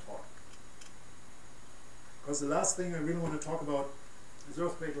after the talk. Because the last thing I really want to talk about is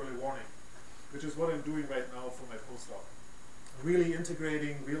earthquake early warning, which is what I'm doing right now for my postdoc. I'm really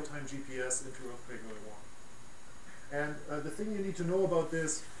integrating real-time GPS into earthquake early warning. And the thing you need to know about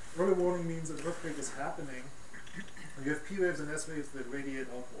this, early warning means an earthquake is happening, and you have P waves and S waves that radiate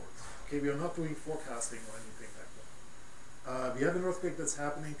outwards. Okay, we are not doing forecasting or anything like that. We have an earthquake that's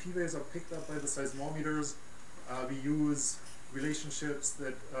happening, P waves are picked up by the seismometers. We use relationships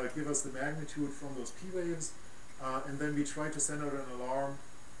that give us the magnitude from those P waves, and then we try to send out an alarm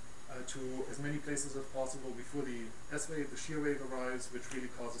to as many places as possible before the S wave, the shear wave arrives, which really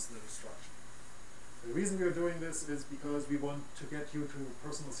causes the destruction. The reason we are doing this is because we want to get you to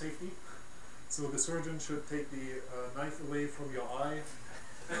personal safety. So the surgeon should take the knife away from your eye.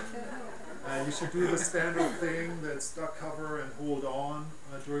 You should do the standard thing, that's duck cover and hold on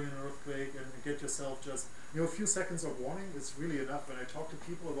during an earthquake, and get yourself just, a few seconds of warning is really enough. When I talk to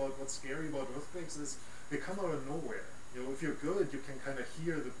people about what's scary about earthquakes is they come out of nowhere. If you're good, you can kind of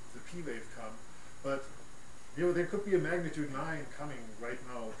hear the P wave come, but there could be a magnitude 9 coming right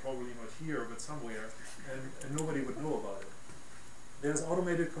now, probably not here, but somewhere, and nobody would know about it. There's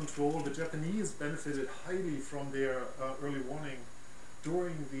automated control. The Japanese benefited highly from their early warning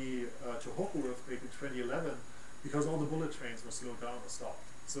during the Tohoku earthquake in 2011, because all the bullet trains were slowed down or stopped.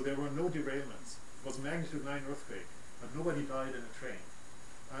 So there were no derailments. It was a magnitude 9 earthquake, but nobody died in a train.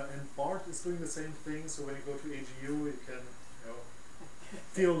 And BART is doing the same thing, so when you go to AGU, you can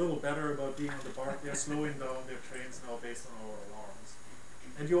feel a little better about being on the BART. They're slowing down their trains now based on our alarms.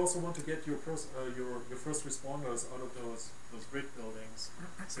 And you also want to get your first responders out of those brick buildings,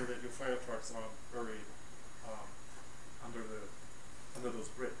 so that your fire trucks aren't buried under those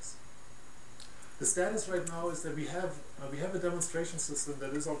bricks. The status right now is that we have a demonstration system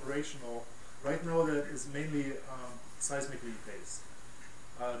that is operational right now that is mainly seismically based.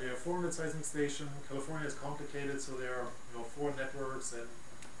 There are 400 seismic stations. California is complicated, so there are 4 networks,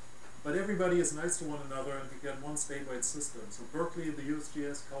 but everybody is nice to one another, and we get one statewide system. So Berkeley, the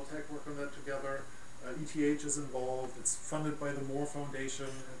USGS, Caltech work on that together. ETH is involved. It's funded by the Moore Foundation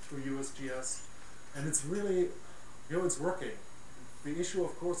and through USGS, and it's really, it's working. The issue,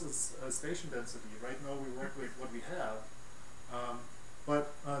 of course, is station density. Right now, we work with what we have,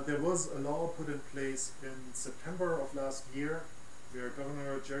 but there was a law put in place in September of last year, where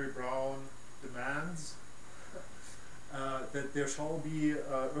Governor Jerry Brown demands that there shall be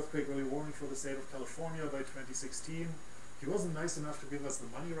earthquake early warning for the state of California by 2016. He wasn't nice enough to give us the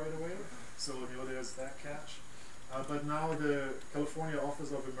money right away, so there's that catch. But now the California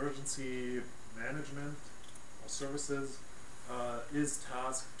Office of Emergency Management or Services is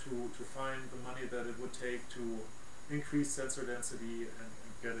tasked to find the money that it would take to increase sensor density and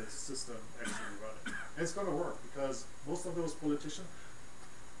get a system actually running. And it's going to work, because most of those politicians,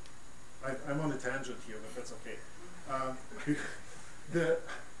 I'm on a tangent here, but that's okay.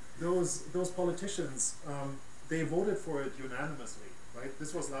 Those politicians, they voted for it unanimously, right?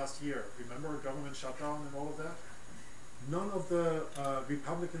 This was last year. Remember government shutdown and all of that? None of the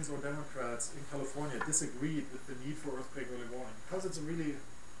Republicans or Democrats in California disagreed with the need for earthquake early warning, because it's a really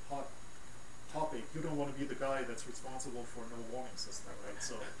hot topic. You don't want to be the guy that's responsible for no warning system, right?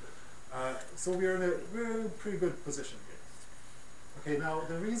 So we're in a pretty good position here. Okay, now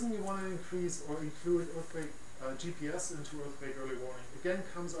the reason we want to increase or include earthquake GPS into earthquake early warning again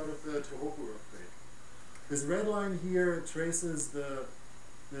comes out of the Tohoku earthquake. This red line here traces the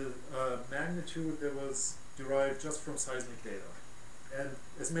magnitude that was derived just from seismic data, and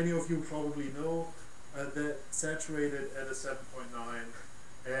as many of you probably know, that saturated at a 7.9,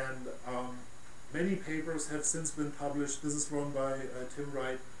 and many papers have since been published. This is run by Tim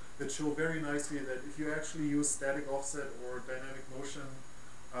Wright, that show very nicely that if you actually use static offset or dynamic motion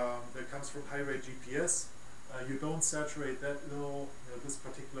that comes from high rate GPS, you don't saturate that low. This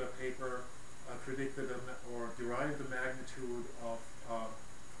particular paper predicted or derived the magnitude of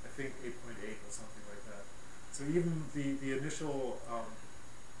I think 8.8 or something like that. So even the initial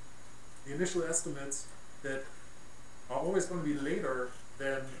estimates that are always going to be later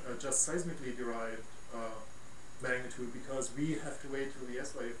than just seismically derived magnitude because we have to wait till the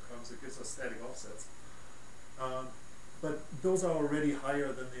S wave comes. It gives us static offsets. But those are already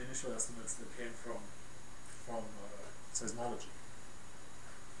higher than the initial estimates that came from seismology.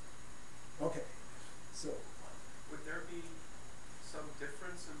 Okay, so. Would there be some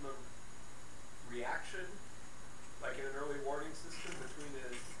difference in the reaction, like in an early warning system, between a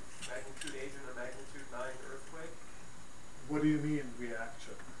magnitude 8 and a magnitude 9 earthquake? What do you mean,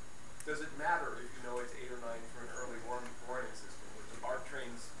 reaction? Does it matter if you know it's 8 or 9 for an early warning system? With the BART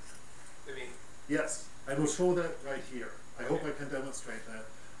trains, I mean... Yes, I will show that right here. I hope I can demonstrate that.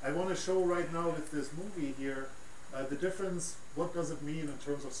 I want to show right now with this movie here the difference, what does it mean in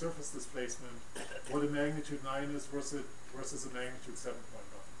terms of surface displacement, what a magnitude 9 is versus a magnitude 7.9.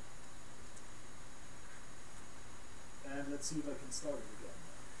 And let's see if I can start it again.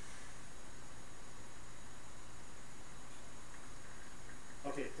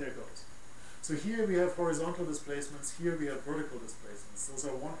 Okay, there it goes. So here we have horizontal displacements, here we have vertical displacements. Those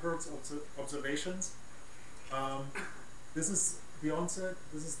are 1 Hertz observations. This is the onset,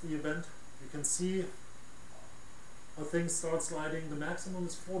 this is the event. You can see how things start sliding. The maximum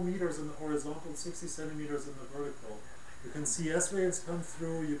is 4 meters in the horizontal, 60 centimeters in the vertical. You can see S waves come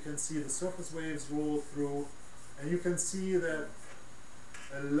through, you can see the surface waves roll through, and you can see that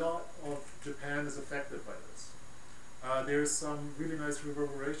a lot of Japan is affected by this. There's some really nice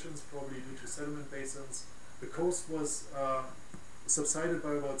reverberations, probably due to sediment basins. The coast was subsided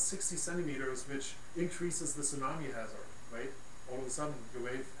by about 60 centimeters, which increases the tsunami hazard, right? All of a sudden, the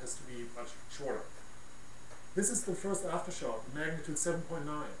wave has to be much shorter. This is the first aftershock, magnitude 7.9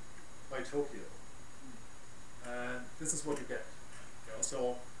 by Tokyo. And this is what you get. You know,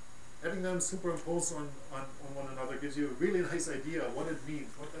 so having them superimposed on one another gives you a really nice idea what it means.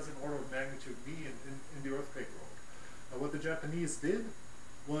 What does an order of magnitude mean in the earthquake world? What the Japanese did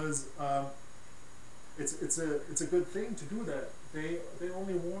was, it's a good thing to do that. They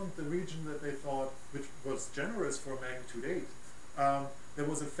only warned the region that they thought, which was generous for magnitude 8, that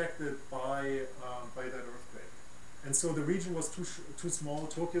was affected by that earthquake. And so the region was too small.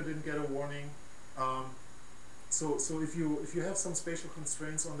 Tokyo didn't get a warning. So if you have some spatial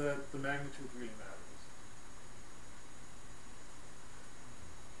constraints on that, the magnitude really matters.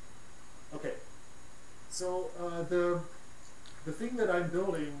 Okay. So the thing that I'm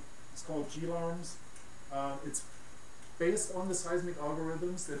building is called GLARMS. It's based on the seismic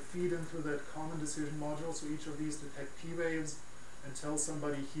algorithms that feed into that common decision module. So each of these detect P waves and tell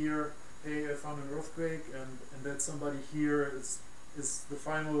somebody here, hey, I found an earthquake, and that somebody here is the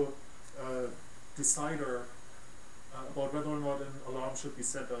final decider about whether or not an alarm should be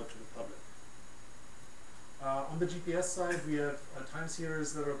sent out to the public. On the GPS side, we have time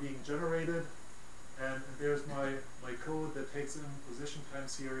series that are being generated, and there's my code that takes in position time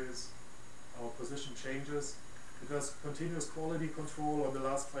series or position changes. It does continuous quality control on the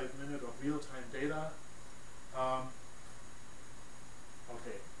last 5 minutes of real-time data.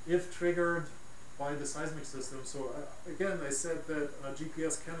 Okay, if triggered by the seismic system, so again, I said that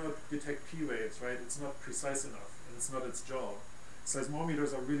GPS cannot detect P waves, right? It's not precise enough, and it's not its job.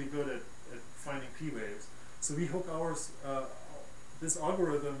 Seismometers are really good at finding P waves. So we hook this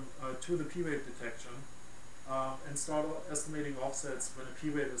algorithm to the P wave detection and start estimating offsets when a P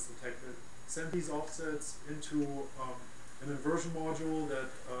wave is detected. Send these offsets into an inversion module that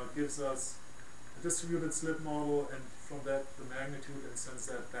gives us a distributed slip model, and from that the magnitude, and sends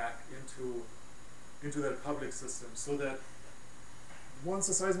that back into that public system, so that once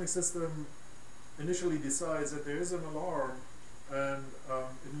the seismic system initially decides that there is an alarm and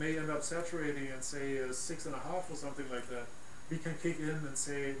it may end up saturating and say a 6.5 or something like that, we can kick in and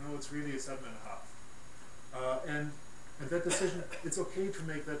say, no, it's really a 7.5. And that decision, it's okay to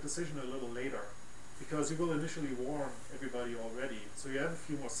make that decision a little later, because you will initially warn everybody already, so you have a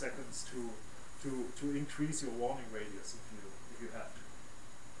few more seconds to increase your warning radius if you have to.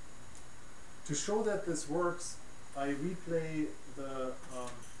 To show that this works, I replay the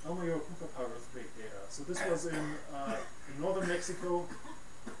El Mayor Cucapá earthquake data. So this was in northern Mexico.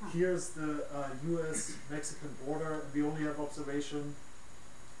 Here's the US-Mexican border. We only have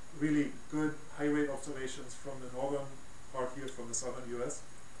really good high-rate observations from the northern part here, from the southern US.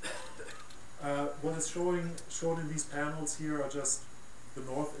 What is shown in these panels here are just the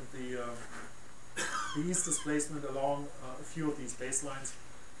north and the east displacement along a few of these baselines.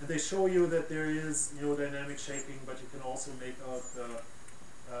 And they show you that there is dynamic shaking, but you can also make out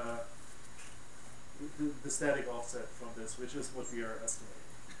the static offset from this, which is what we are estimating.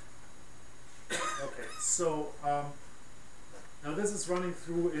 Okay, so now this is running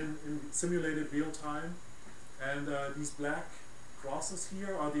through in simulated real time, and these black crosses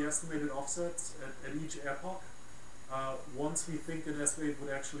here are the estimated offsets at each epoch. once we think an S wave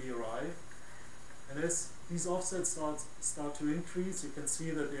would actually arrive. And as these offsets start to increase, you can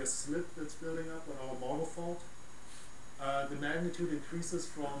see that there's slip that's building up on our model fault. The magnitude increases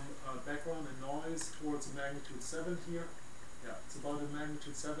from background and noise towards a magnitude 7 here. Yeah, it's about a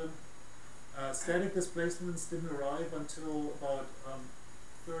magnitude 7. Static displacements didn't arrive until about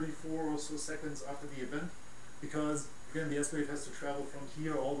 34 or so seconds after the event, because again the S wave has to travel from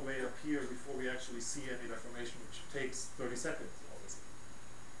here all the way up here before we actually see any deformation, which takes 30 seconds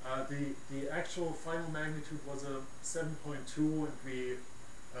obviously. The actual final magnitude was a 7.2,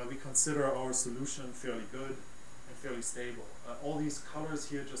 and we consider our solution fairly good and fairly stable. All these colors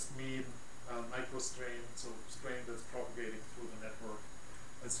here just mean microstrain, so strain that's propagating through the network.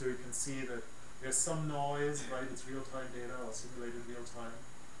 And so you can see that there's some noise, right? It's real-time data or simulated real-time.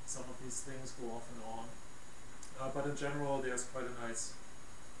 Some of these things go off and on. But in general, there's quite a nice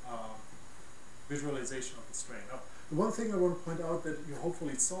visualization of the strain. Now, the one thing I want to point out that you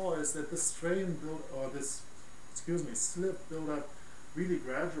hopefully saw is that this strain built, or this, slip built up really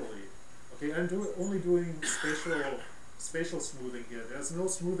gradually. Okay, I'm only doing spatial smoothing here. There's no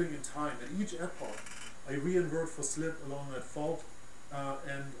smoothing in time. At each epoch, I re-invert for slip along that fault.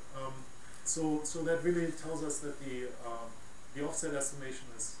 So that really tells us that the offset estimation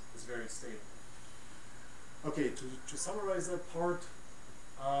is very stable. Okay, to summarize that part,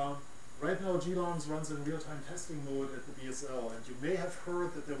 right now GLARMS runs in real-time testing mode at the BSL, and you may have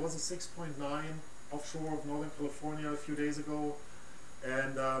heard that there was a 6.9 offshore of Northern California a few days ago,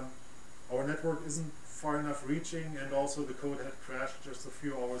 and our network isn't far enough reaching, and also the code had crashed just a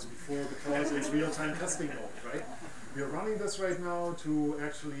few hours before because it's real-time testing mode, right? We are running this right now to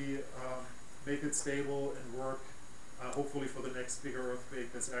actually make it stable and work, hopefully for the next bigger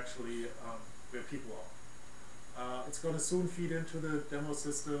earthquake that's actually where people are. It's going to soon feed into the demo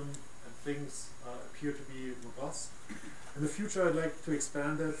system, and things appear to be robust. In the future, I'd like to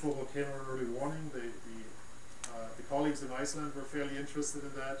expand that for volcano early warning. The colleagues in Iceland were fairly interested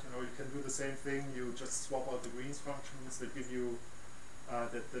in that. You know, you can do the same thing. You just swap out the greens functions that give you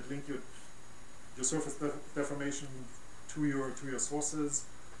that link your surface deformation to your sources.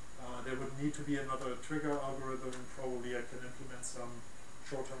 There would need to be another trigger algorithm. Probably I can implement some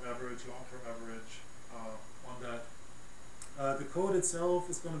short-term average, long-term average on that. The code itself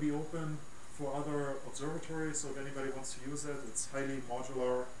is going to be open for other observatories, so if anybody wants to use it, it's highly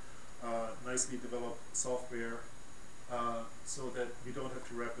modular, nicely developed software, so that we don't have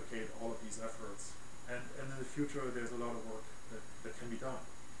to replicate all of these efforts. And in the future, there's a lot of work that can be done.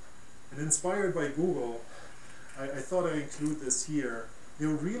 And inspired by Google, I thought I'd include this here. You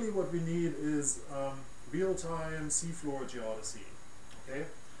know, really what we need is real-time seafloor geodesy, okay?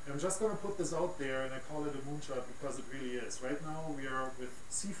 And I'm just going to put this out there, and I call it a moonshot because it really is. Right now, we are with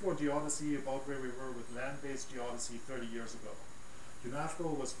seafloor geodesy about where we were with land-based geodesy 30 years ago.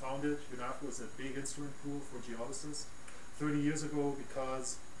 UNAFCO was founded. UNAFCO is a big instrument pool for geodesists 30 years ago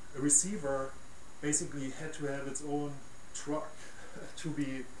because a receiver basically had to have its own truck to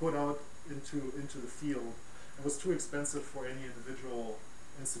be put out into the field. It was too expensive for any individual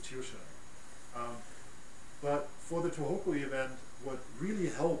institution. But for the Tohoku event, what really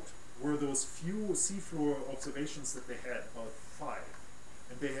helped were those few seafloor observations that they had, about 5.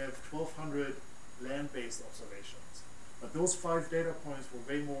 And they have 1,200 land-based observations. But those 5 data points were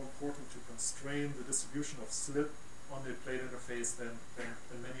way more important to constrain the distribution of slip on the plate interface than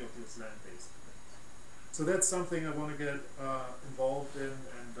many of these land-based things. So that's something I want to get involved in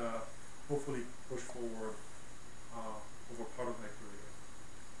and hopefully push forward over part of my career.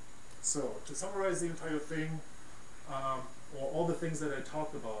 So to summarize the entire thing, or all the things that I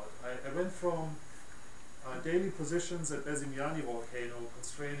talked about, I went from daily positions at Besimiani volcano,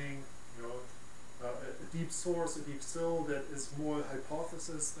 constraining, you know, a deep source, a deep sill that is more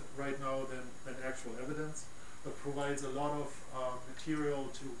hypothesis right now than actual evidence, but provides a lot of material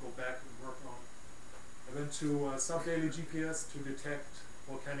to go back and work on. I went to sub-daily GPS to detect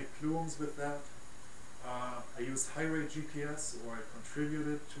volcanic plumes with that. I used high-rate GPS, or I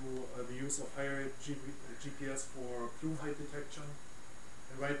contributed to the use of high-rate GPS for plume height detection.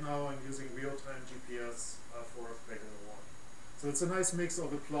 And right now I'm using real-time GPS for earthquake warning. So it's a nice mix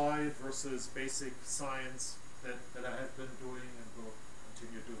of applied versus basic science that I have been doing and will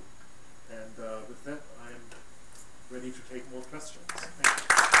continue to do. And with that, I'm ready to take more questions. Thank you.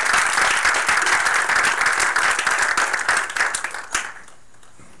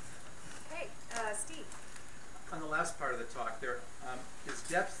 Steve. On the last part of the talk, there is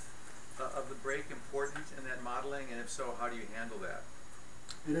depth of the break important in that modeling, and if so, how do you handle that?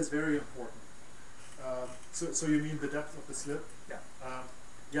 It is very important. So you mean the depth of the slip? Yeah.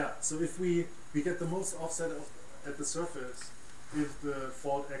 Yeah. So if we get the most offset at the surface if the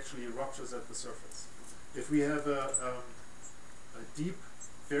fault actually ruptures at the surface. If we have a deep,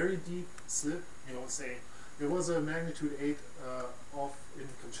 very deep slip, you know, say there was a magnitude 8 off in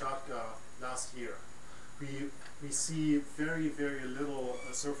Kamchatka last year, we see very, very little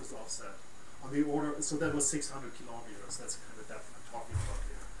surface offset on the order, so that was 600 kilometers, that's the kind of depth I'm talking about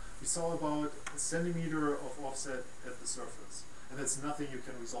here. We saw about a centimeter of offset at the surface, and that's nothing you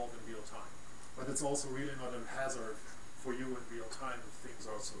can resolve in real time. But it's also really not a hazard for you in real time if things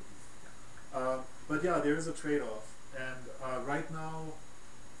are so deep. But yeah, there is a trade-off, and right now,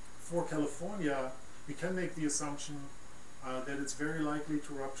 for California, we can make the assumption that it's very likely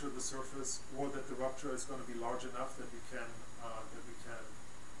to rupture the surface, or that the rupture is going to be large enough that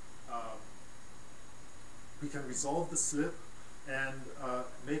we can resolve the slip, and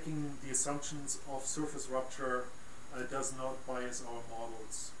making the assumptions of surface rupture does not bias our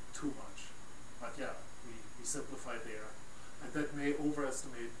models too much. But yeah, we simplify there, and that may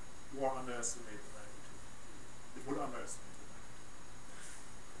overestimate or underestimate the magnitude. It would underestimate the magnitude.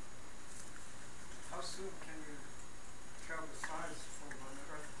 How soon can you tell the size of an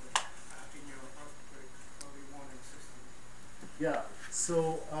earthquake in your earthquake early warning system? Yeah,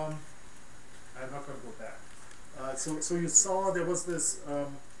 so I'm not going to go back. So you saw there was this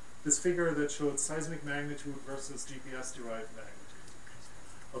this figure that showed seismic magnitude versus GPS-derived magnitude.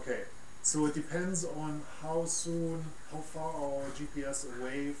 Okay, so it depends on how far our GPS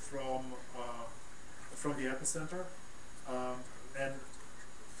away from the epicenter, and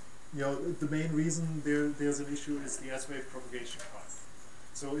you know, the main reason there's an issue is the S-wave propagation time.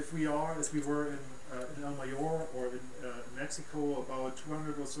 So if we are, as we were in El Mayor or in Mexico, about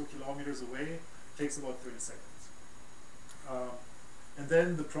 200 or so kilometers away, it takes about 30 seconds. And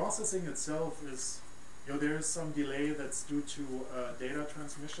then the processing itself is, you know, there is some delay that's due to data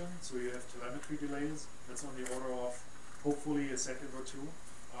transmission. So you have telemetry delays. That's on the order of hopefully a second or two.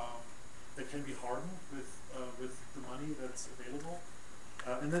 That can be hardened with the money that's available.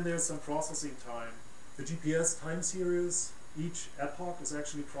 And then there's some processing time. The GPS time series, each epoch is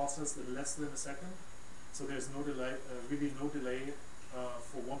actually processed in less than a second. So there's no delay, really no delay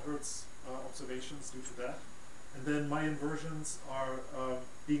for 1 Hertz observations due to that. And then my inversions are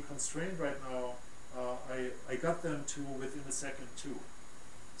being constrained right now. I got them to within a second too.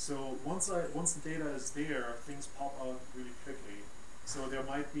 So once the data is there, things pop out really quickly. So there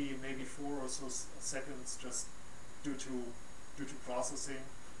might be maybe 4 or so seconds just due to processing,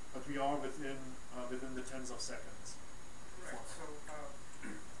 but we are within the tens of seconds. Right. So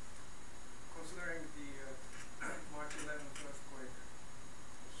considering the March 11th earthquake,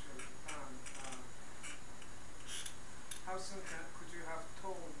 Japan, how soon could you have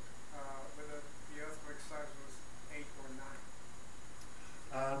told whether the earthquake size was 8 or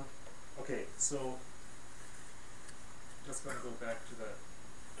 9? Okay, so just going to go back to that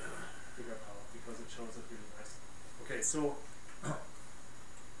figure now because it shows it really nice. Okay, so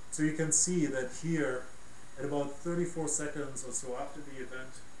you can see that here, at about 34 seconds or so after the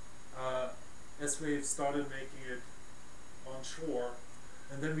event, S-wave started making it on shore,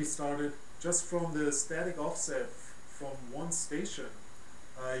 and then we started just from the static offset from one station.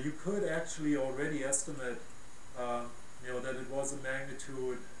 You could actually already estimate, you know, that it was a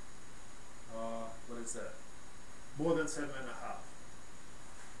magnitude. What is that? More than 7.5.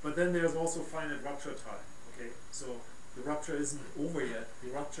 But then there's also finite rupture time. Okay, so the rupture isn't over yet. The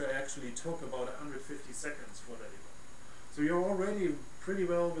rupture actually took about 150 seconds for that event. So you're already pretty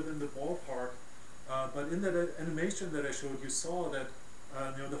well within the ballpark. But in that animation that I showed, you saw that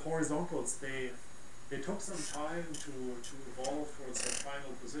you know, the horizontals, they took some time to evolve towards that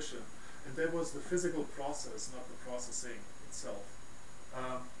final position, and that was the physical process, not the processing itself.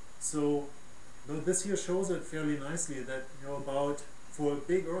 So this here shows it fairly nicely that, you know, about for a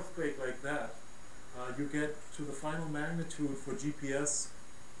big earthquake like that, you get to the final magnitude for GPS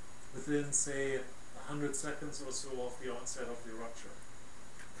within, say, 100 seconds or so of the onset of the rupture.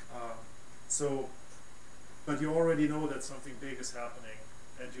 But you already know that something big is happening,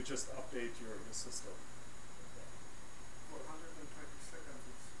 and you just update your system. For 120 seconds,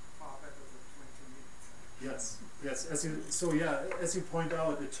 it's far better than 20 minutes. Yes. As you point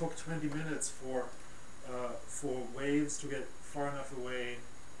out, it took 20 minutes for waves to get far enough away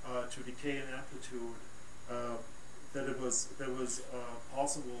to decay in amplitude that it was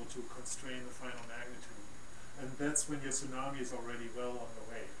possible to constrain the final magnitude. And that's when your tsunami is already well on the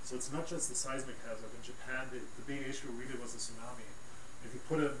way. So it's not just the seismic hazard. In Japan, the big issue really was the tsunami. If you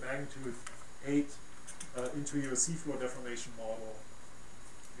put a magnitude 8 into your seafloor deformation model,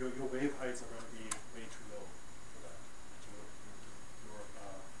 your wave heights are going to be way too low for that, your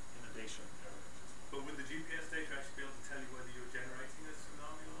inundation area. But with the GPS data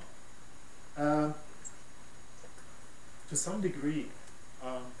to some degree.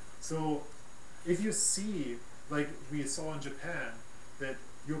 So if you see, like we saw in Japan, that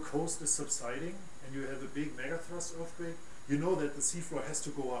your coast is subsiding and you have a big megathrust earthquake, you know that the seafloor has to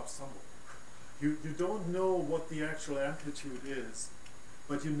go up somewhere. You don't know what the actual amplitude is,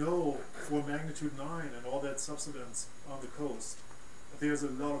 but you know for magnitude 9 and all that subsidence on the coast, there's a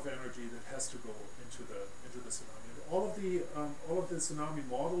lot of energy that has to go into the tsunami. And all of the tsunami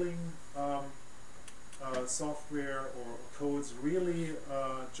modeling software or codes really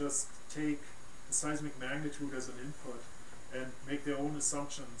just take the seismic magnitude as an input and make their own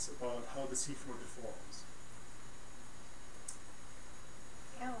assumptions about how the seafloor deforms.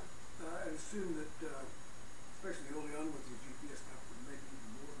 Alan. I assume that, especially early on with your GPS stuff, but maybe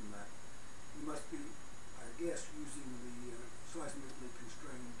even more than that, you must be, I guess, using the seismically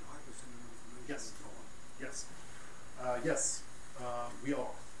constrained hypercenter information Yes. and so on. Yes. Yes, we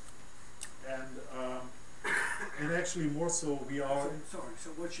are. And actually more so we are... So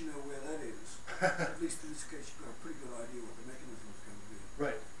once you know where that is, at least in this case you've got a pretty good idea what the mechanism is going to be.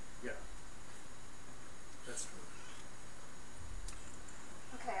 Right, yeah. That's true.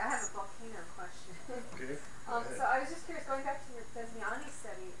 Okay, I have a volcano question. Okay. So I was just curious, going back to your Besniani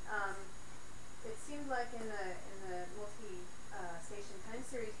study, it seemed like in the multi-station time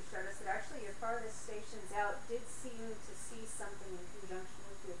series you showed us that actually your farthest stations out did seem to see something in conjunction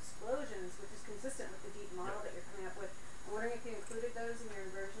with the explosions, which is consistent with the deep model that you're coming up with. I'm wondering if you included those in your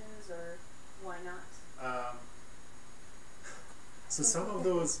inversions or why not? So some of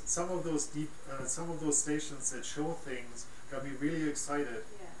those stations that show things got me really excited.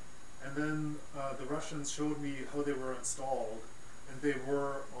 Yeah. And then the Russians showed me how they were installed, and they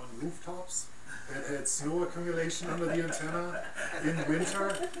were on rooftops that had snow accumulation under the antenna in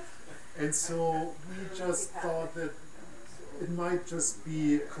winter. And so we just thought that it might just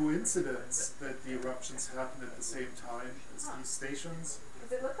be a coincidence that the eruptions happened at the same time as these stations.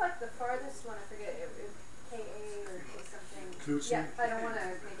 Does it look like the farthest one, I forget, it KA or something? Kluchi? Yeah, I don't want to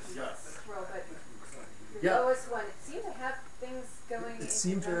make you scroll, but the Yeah. lowest one, it seemed to have things going It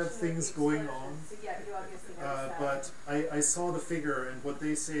seemed to have things going on. So yeah, you obviously noticed that. But I saw the figure, and what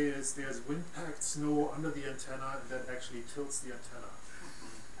they say is there's wind-packed snow under the antenna, and that actually tilts the antenna.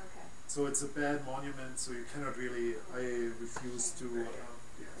 Okay. So it's a bad monument, so you cannot really, I refuse to,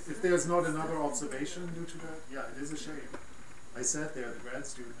 if there's not another observation due to that, yeah, it is a shame. I sat there, the grad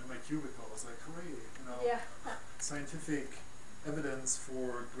student in my cubicle, I was like, hooray, you know, Yeah. scientific evidence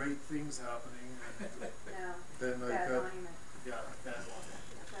for great things happening, and No. then I Bad got, monument. yeah, bad monument.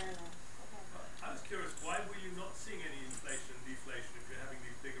 Fair enough. Okay. I was curious, why were you not seeing any inflation and deflation if you're having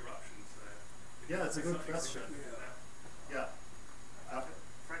these big eruptions? Yeah, it's a good question. Yeah.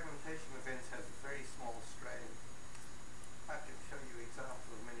 Fragmentation events has a very small strain. I can show you examples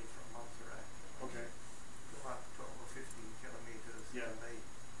of many from Montserrat. Okay. Go up 12 or 15 kilometers, Yeah. and they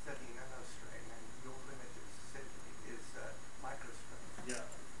 30 nanostrain, and your limit is microstrain. Yeah,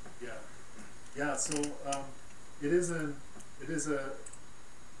 yeah, yeah. So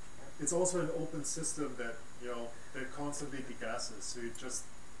it's also an open system that that constantly degasses. So you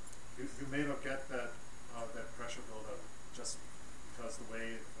may not get that pressure buildup just because the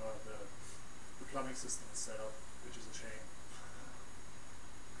way the plumbing system is set up, which is a shame.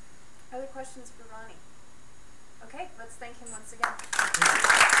 Other questions for Ronnie? Okay, let's thank him once again. Thank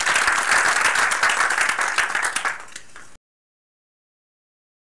you.